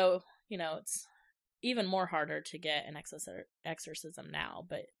 So, it's even more harder to get an exorcism now,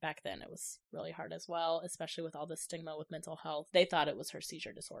 but back then it was really hard as well, especially with all the stigma with mental health. They thought it was her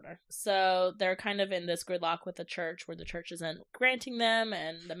seizure disorder. So they're kind of in this gridlock with the church where the church isn't granting them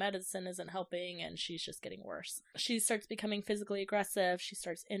and the medicine isn't helping, and she's just getting worse. She starts becoming physically aggressive. She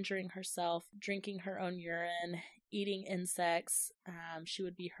starts injuring herself, drinking her own urine, eating insects. She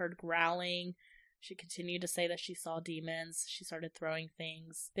would be heard growling. She continued to say that she saw demons. She started throwing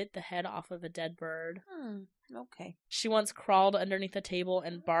things, bit the head off of a dead bird. Okay. She once crawled underneath a table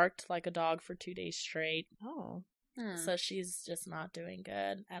and barked like a dog for 2 days straight. Oh. So she's just not doing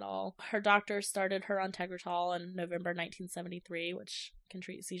good at all. Her doctor started her on Tegretol in November 1973, which can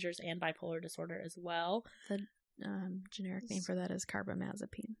treat seizures and bipolar disorder as well. The generic name for that is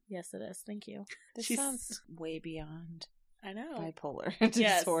carbamazepine. Yes, it is. Thank you. This sounds way beyond... I know. Bipolar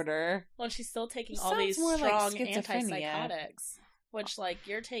disorder. Well, she's still taking all these strong antipsychotics, which,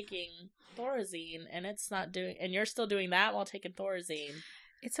 you're taking Thorazine, and it's not doing, and you're still doing that while taking Thorazine.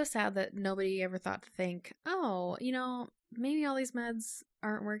 It's so sad that nobody ever thought to think, maybe all these meds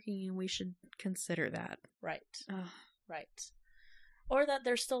aren't working, and we should consider that. Right. Right. Or that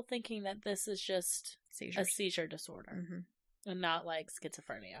they're still thinking that this is just a seizure disorder. Mm-hmm. And not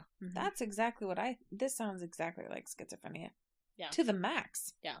schizophrenia. Mm-hmm. That's exactly what this sounds exactly like schizophrenia. Yeah. To the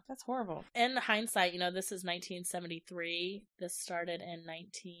max. Yeah. That's horrible. In hindsight, this is 1973. This started in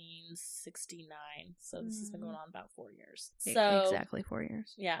 1969. So this has been going on about 4 years. So exactly 4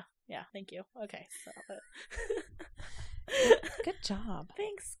 years. Yeah. Yeah. Thank you. Okay. So Good job.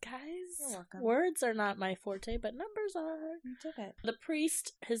 Thanks, guys. You're welcome. Words are not my forte, but numbers are. You did it. The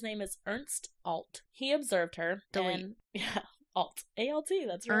priest, his name is Earnst Alt. He observed her. Delete. Alt. A-L-T.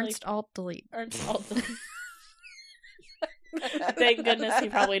 That's really... Earnst Alt Delete. Earnst Alt Delete. Thank goodness he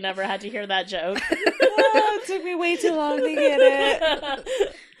probably never had to hear that joke. It took me way too long to get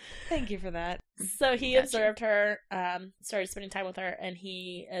it. Thank you for that. So he observed her, started spending time with her, and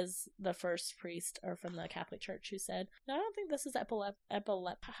he is the first priest from the Catholic Church who said, "No, I don't think this is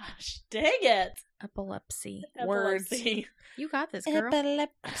dang it! Epilepsy. Words. You got this, girl.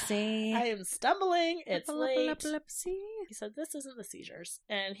 Epilepsy. I am stumbling. It's late. Epilepsy. He said, this isn't the seizures.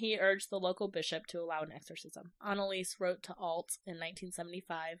 And he urged the local bishop to allow an exorcism. Annalise wrote to Alt in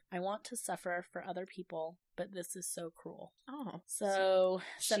 1975, "I want to suffer for other people, but this is so cruel." Oh. So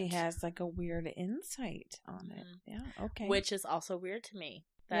she has a weird insight on it. Yeah, okay. Which is also weird to me.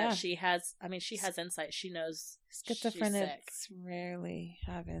 That she has insight. She knows schizophrenics rarely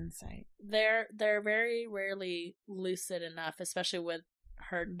have insight. They're very rarely lucid enough, especially with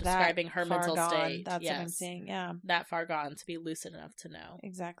her describing her mental state. That's what I'm saying. Yeah. That far gone to be lucid enough to know.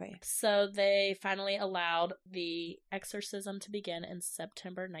 Exactly. So they finally allowed the exorcism to begin in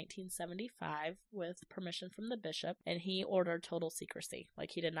September 1975 with permission from the bishop, and he ordered total secrecy.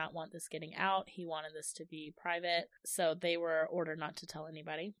 He did not want this getting out. He wanted this to be private. So they were ordered not to tell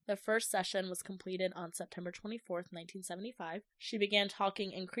anybody. The first session was completed on September 24th, 1975. She began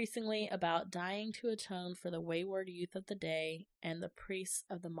talking increasingly about dying to atone for the wayward youth of the day and the priests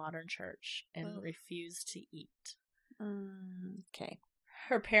of the modern church, and refused to eat. Okay.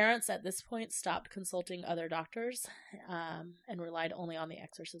 Her parents at this point stopped consulting other doctors and relied only on the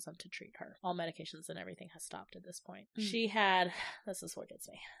exorcism to treat her. All medications and everything has stopped at this point. She had, this is what gets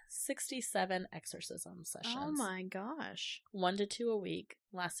me, 67 exorcism sessions. Oh my gosh. 1 to 2 a week,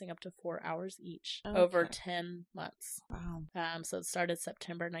 lasting up to 4 hours each, over 10 months. Wow. So it started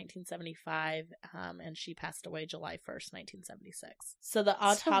September 1975, and she passed away July 1st, 1976. So the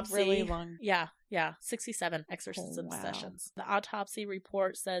autopsy... really long. Yeah, 67 exorcism sessions. The autopsy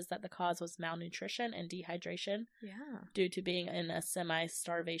report says that the cause was malnutrition and dehydration. Yeah. Due to being in a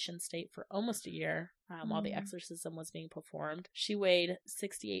semi-starvation state for almost a year while the exorcism was being performed. She weighed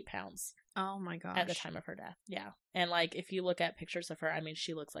 68 pounds. Oh my gosh. At the time of her death. Yeah. And if you look at pictures of her,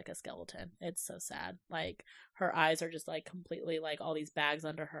 she looks like a skeleton. It's so sad. Her eyes are just completely all these bags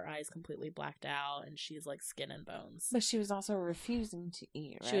under her eyes completely blacked out, and she's skin and bones. But she was also refusing to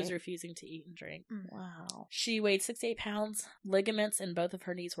eat, right? She was refusing to eat and drink. Wow. She weighed 68 pounds. Ligaments in both of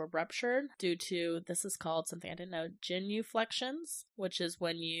her knees were ruptured due to, this is called, something I didn't know, genuflections, which is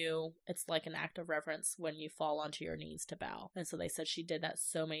when it's an act of reverence stance when you fall onto your knees to bow. And so they said she did that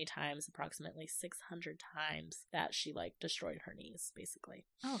so many times, approximately 600 times, that she like destroyed her knees, basically.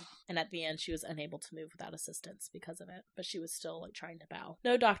 Oh. And at the end, she was unable to move without assistance because of it, but she was still like trying to bow.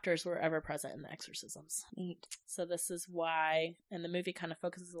 No doctors were ever present in the exorcisms. Neat. So this is why, and the movie kind of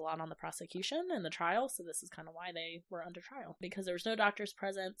focuses a lot on the prosecution and the trial, so this is kind of why they were under trial. Because there was no doctor's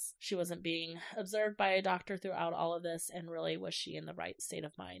presence, she wasn't being observed by a doctor throughout all of this, and really was she in the right state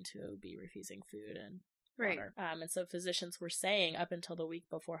of mind to be refusing food and water. And so physicians were saying up until the week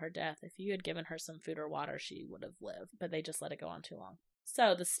before her death, if you had given her some food or water, she would have lived, but they just let it go on too long.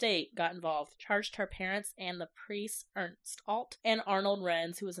 So the state got involved, charged her parents and the priest Earnst and Arnold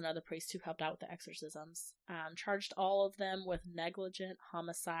Renz, who was another priest who helped out with the exorcisms, charged all of them with negligent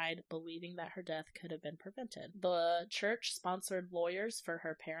homicide, believing that her death could have been prevented. The church sponsored lawyers for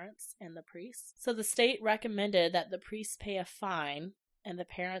her parents and the priests. So the state recommended that the priests pay a fine and the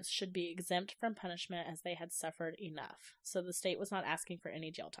parents should be exempt from punishment as they had suffered enough. So the state was not asking for any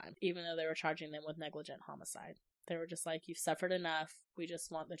jail time, even though they were charging them with negligent homicide. They were just like, you've suffered enough. We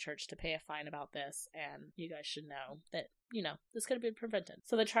just want the church to pay a fine about this, and you guys should know that, you know, this could have been prevented.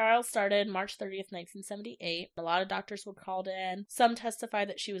 So the trial started March 30th, 1978. A lot of doctors were called in. Some testified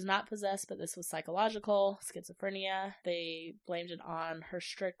that she was not possessed, but this was psychological, schizophrenia. They blamed it on her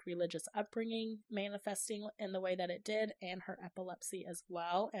strict religious upbringing manifesting in the way that it did, and her epilepsy as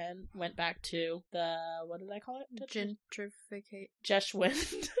well, and went back to the, what did I call it? Gentrificate.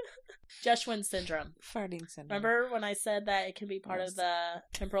 Geschwin syndrome. Farting syndrome. Remember when I said that it can be part of the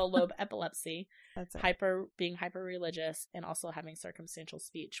temporal lobe epilepsy? That's it. Being hyper-religious and also having circumstantial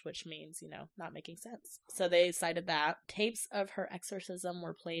speech, which means, you know, not making sense. So they cited that. Tapes of her exorcism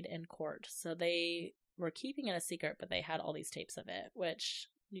were played in court. So they were keeping it a secret, but they had all these tapes of it, which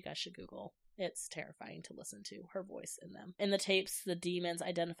you guys should Google. It's terrifying to listen to her voice in them. In the tapes, the demons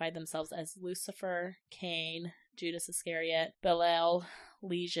identified themselves as Lucifer, Cain, Judas Iscariot, Belial,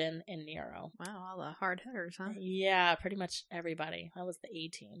 Legion, and Nero. Wow, all the hard hitters, huh? Yeah, pretty much everybody. That was the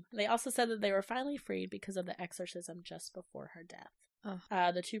A-team. They also said that they were finally freed because of the exorcism just before her death.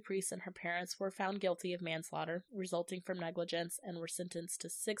 The two priests and her parents were found guilty of manslaughter, resulting from negligence, and were sentenced to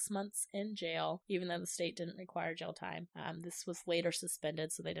 6 months in jail, even though the state didn't require jail time. This was later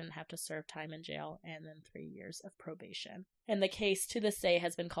suspended, so they didn't have to serve time in jail, and then 3 years of probation. And the case to this day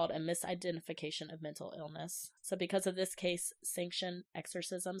has been called a misidentification of mental illness. So because of this case, sanctioned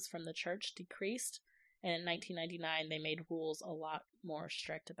exorcisms from the church decreased. And in 1999, they made rules a lot more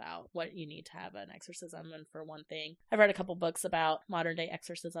strict about what you need to have an exorcism. And for one thing, I've read a couple books about modern day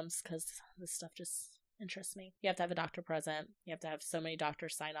exorcisms because this stuff just interests me. You have to have a doctor present. You have to have so many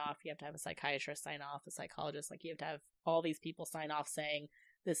doctors sign off. You have to have a psychiatrist sign off, a psychologist. Like, you have to have all these people sign off saying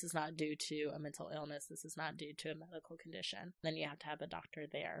this is not due to a mental illness. This is not due to a medical condition. Then you have to have a doctor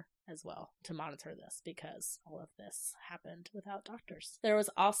there as well to monitor this because all of this happened without doctors. There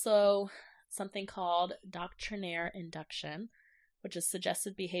was also something called doctrinaire induction, which is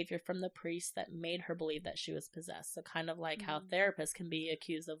suggested behavior from the priest that made her believe that she was possessed. So kind of like how therapists can be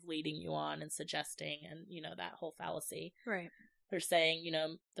accused of leading you on and suggesting and, you know, that whole fallacy. Right. They're saying, you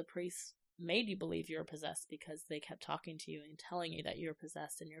know, the priest made you believe you were possessed because they kept talking to you and telling you that you were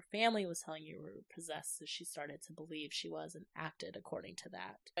possessed, and your family was telling you were possessed, so she started to believe she was and acted according to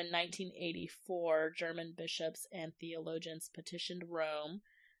that. In 1984, German bishops and theologians petitioned Rome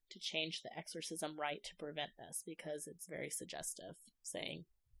to change the exorcism rite to prevent this because it's very suggestive, saying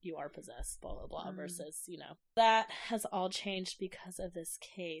you are possessed, blah, blah, blah, versus, you know. That has all changed because of this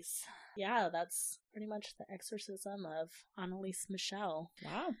case. Yeah, that's pretty much the exorcism of Anneliese Michel.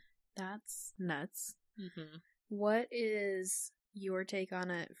 Wow. That's nuts. Mm-hmm. What is your take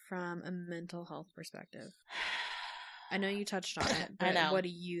on it from a mental health perspective? I know you touched on it, but what do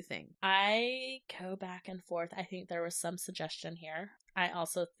you think? I go back and forth. I think there was some suggestion here. I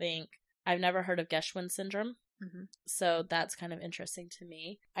also think I've never heard of Geschwin syndrome, so that's kind of interesting to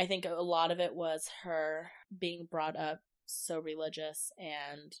me. I think a lot of it was her being brought up so religious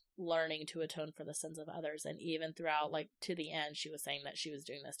and learning to atone for the sins of others, and even throughout, like, to the end, she was saying that she was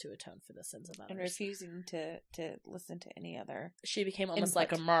doing this to atone for the sins of others. And refusing to listen to any other. She became almost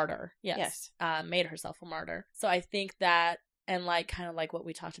like a martyr. Yes. Made herself a martyr. So I think that, and like, kind of like what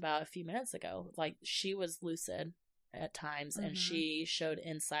we talked about a few minutes ago, like, she was lucid at times, and she showed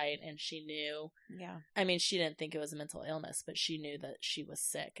insight, and she knew, I mean, she didn't think it was a mental illness, but she knew that she was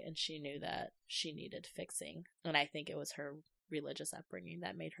sick, and she knew that she needed fixing. And I think it was her religious upbringing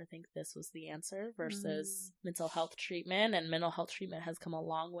that made her think this was the answer versus mental health treatment. And mental health treatment has come a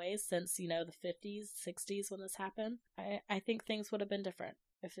long way since, you know, the 50s, 60s when this happened. I think things would have been different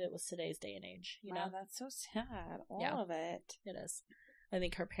if it was today's day and age, you know? That's so sad. All of it. It is. I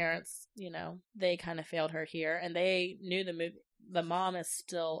think her parents, they kind of failed her here, and they knew the movie. The mom is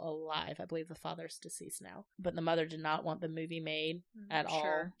still alive. I believe the father's deceased now. But the mother did not want the movie made at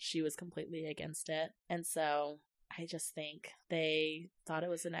all. She was completely against it. And so I just think they thought it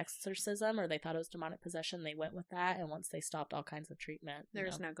was an exorcism, or they thought it was demonic possession. They went with that. And once they stopped all kinds of treatment,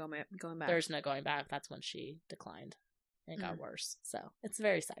 there's no going back. There's no going back. That's when she declined. It got worse. So it's a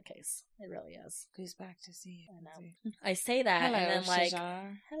very sad case. It really is. Goes back to see it. I know. I say that, hello, and then like,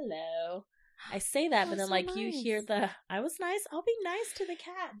 Shajar. Hello. I say that, but then so like nice. you hear I was nice. I'll be nice to the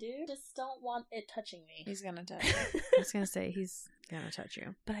cat, dude. Just don't want it touching me. He's gonna touch you. I was gonna say he's gonna touch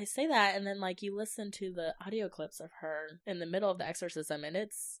you. But I say that, and then like you listen to the audio clips of her in the middle of the exorcism, and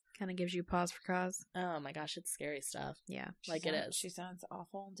it's kind of gives you pause for cause. Oh my gosh, it's scary stuff. Yeah, it is. She sounds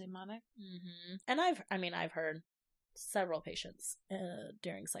awful and demonic. Mm-hmm. And I've heard several patients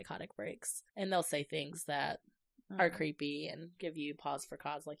during psychotic breaks, and they'll say things that are creepy and give you pause for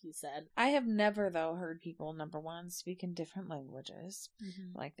cause, like you said. I have never, though, heard people, number one, speak in different languages,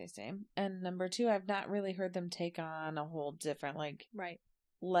 like they say. And number two, I've not really heard them take on a whole different,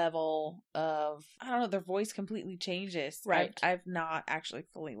 level of, I don't know, their voice completely changes. Right. I've not actually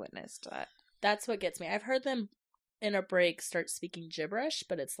fully witnessed that. That's what gets me. I've heard them in a break start speaking gibberish,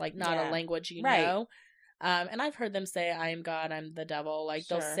 but it's like not a language you know. And I've heard them say, I am God, I'm the devil. Like,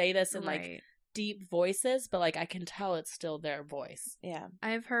 they'll say this in like deep voices, but like I can tell it's still their voice. Yeah.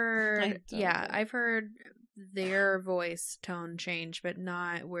 I've heard I've heard their voice tone change, but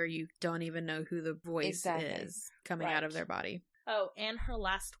not where you don't even know who the voice is coming out of their body. Oh, and her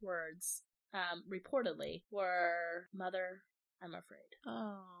last words reportedly were, Mother, I'm afraid.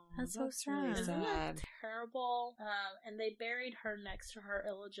 Oh, that's so sad. Really Isn't that terrible? And they buried her next to her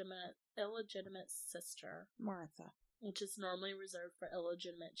illegitimate sister, Martha, which is normally reserved for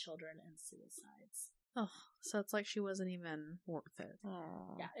illegitimate children and suicides. Oh, so it's like she wasn't even worth it.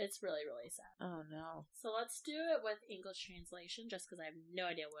 Oh. Yeah, it's really, really sad. Oh, no. So let's do it with English translation, just because I have no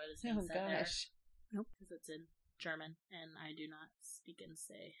idea what is being said there. Nope. Because it's in German, and I do not speak and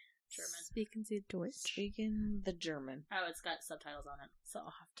say German. Speaking the Deutsch. Speaking the German. Oh, it's got subtitles on it, so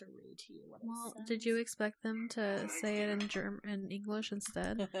I'll have to read to you what it says. Did you expect them to say it in English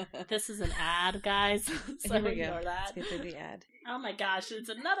instead? This is an ad, guys, so Here we ignore go. that. Let's get through the ad. Oh my gosh, it's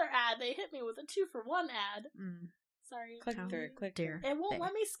another ad. They hit me with a 2-for-1 ad. Sorry. Click through. It won't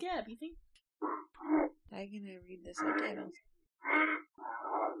let me skip. You think? I'm gonna read the subtitles.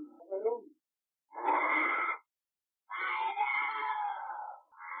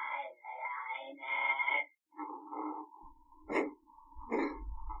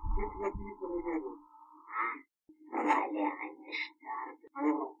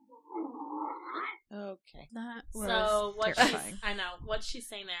 Okay. That was so what terrifying. I know what she's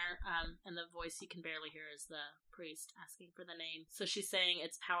saying there, and the voice you can barely hear is the priest asking for the name. So she's saying,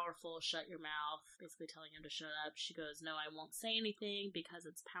 it's powerful, shut your mouth, basically telling him to shut up. She goes, no, I won't say anything because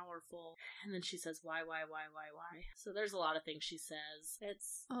it's powerful. And then she says, why? So there's a lot of things she says.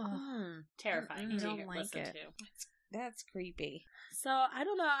 It's terrifying to listen to. That's creepy. So I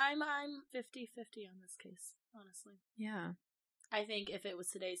don't know, I'm 50-50 on this case, honestly. Yeah. I think if it was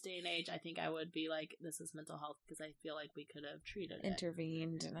today's day and age, I think I would be like, this is mental health, because I feel like we could have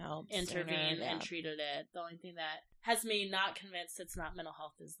intervened and helped. And treated it. The only thing that has me not convinced it's not mental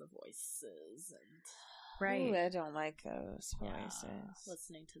health is the voices. Right. Ooh, I don't like those voices.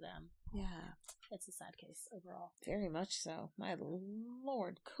 Listening to them. Yeah. It's a sad case overall. Very much so. My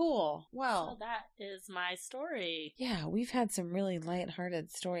lord. Cool. Well. So that is my story. Yeah, we've had some really lighthearted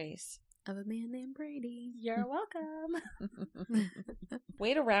stories. Of a man named Brady. You're welcome.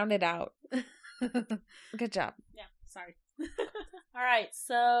 Way to round it out. Good job. Yeah, sorry. All right,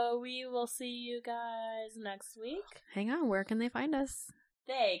 so we will see you guys next week. Hang on, where can they find us?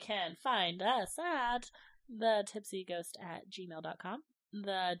 They can find us at thetipsyghost@gmail.com,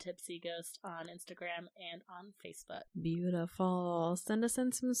 The Tipsy Ghost on Instagram and on Facebook. Beautiful. Send us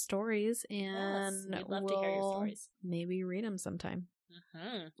in some stories, and we'd love to hear your stories. Maybe read them sometime.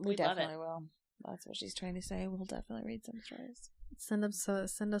 We definitely will. That's what she's trying to say. We'll definitely read some stories. Send us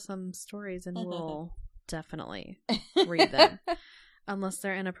some stories, and we'll definitely read them. Unless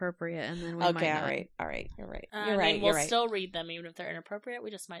they're inappropriate, and then we might not. All right. You're right. We'll still read them, even if they're inappropriate. We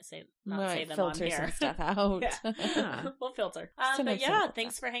just might not say them on here. Filter some stuff out. Yeah. We'll filter. But yeah,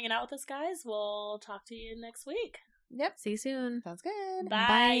 thanks for hanging out with us, guys. We'll talk to you next week. Yep. See you soon. Sounds good.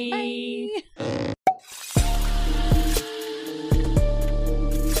 Bye. Bye.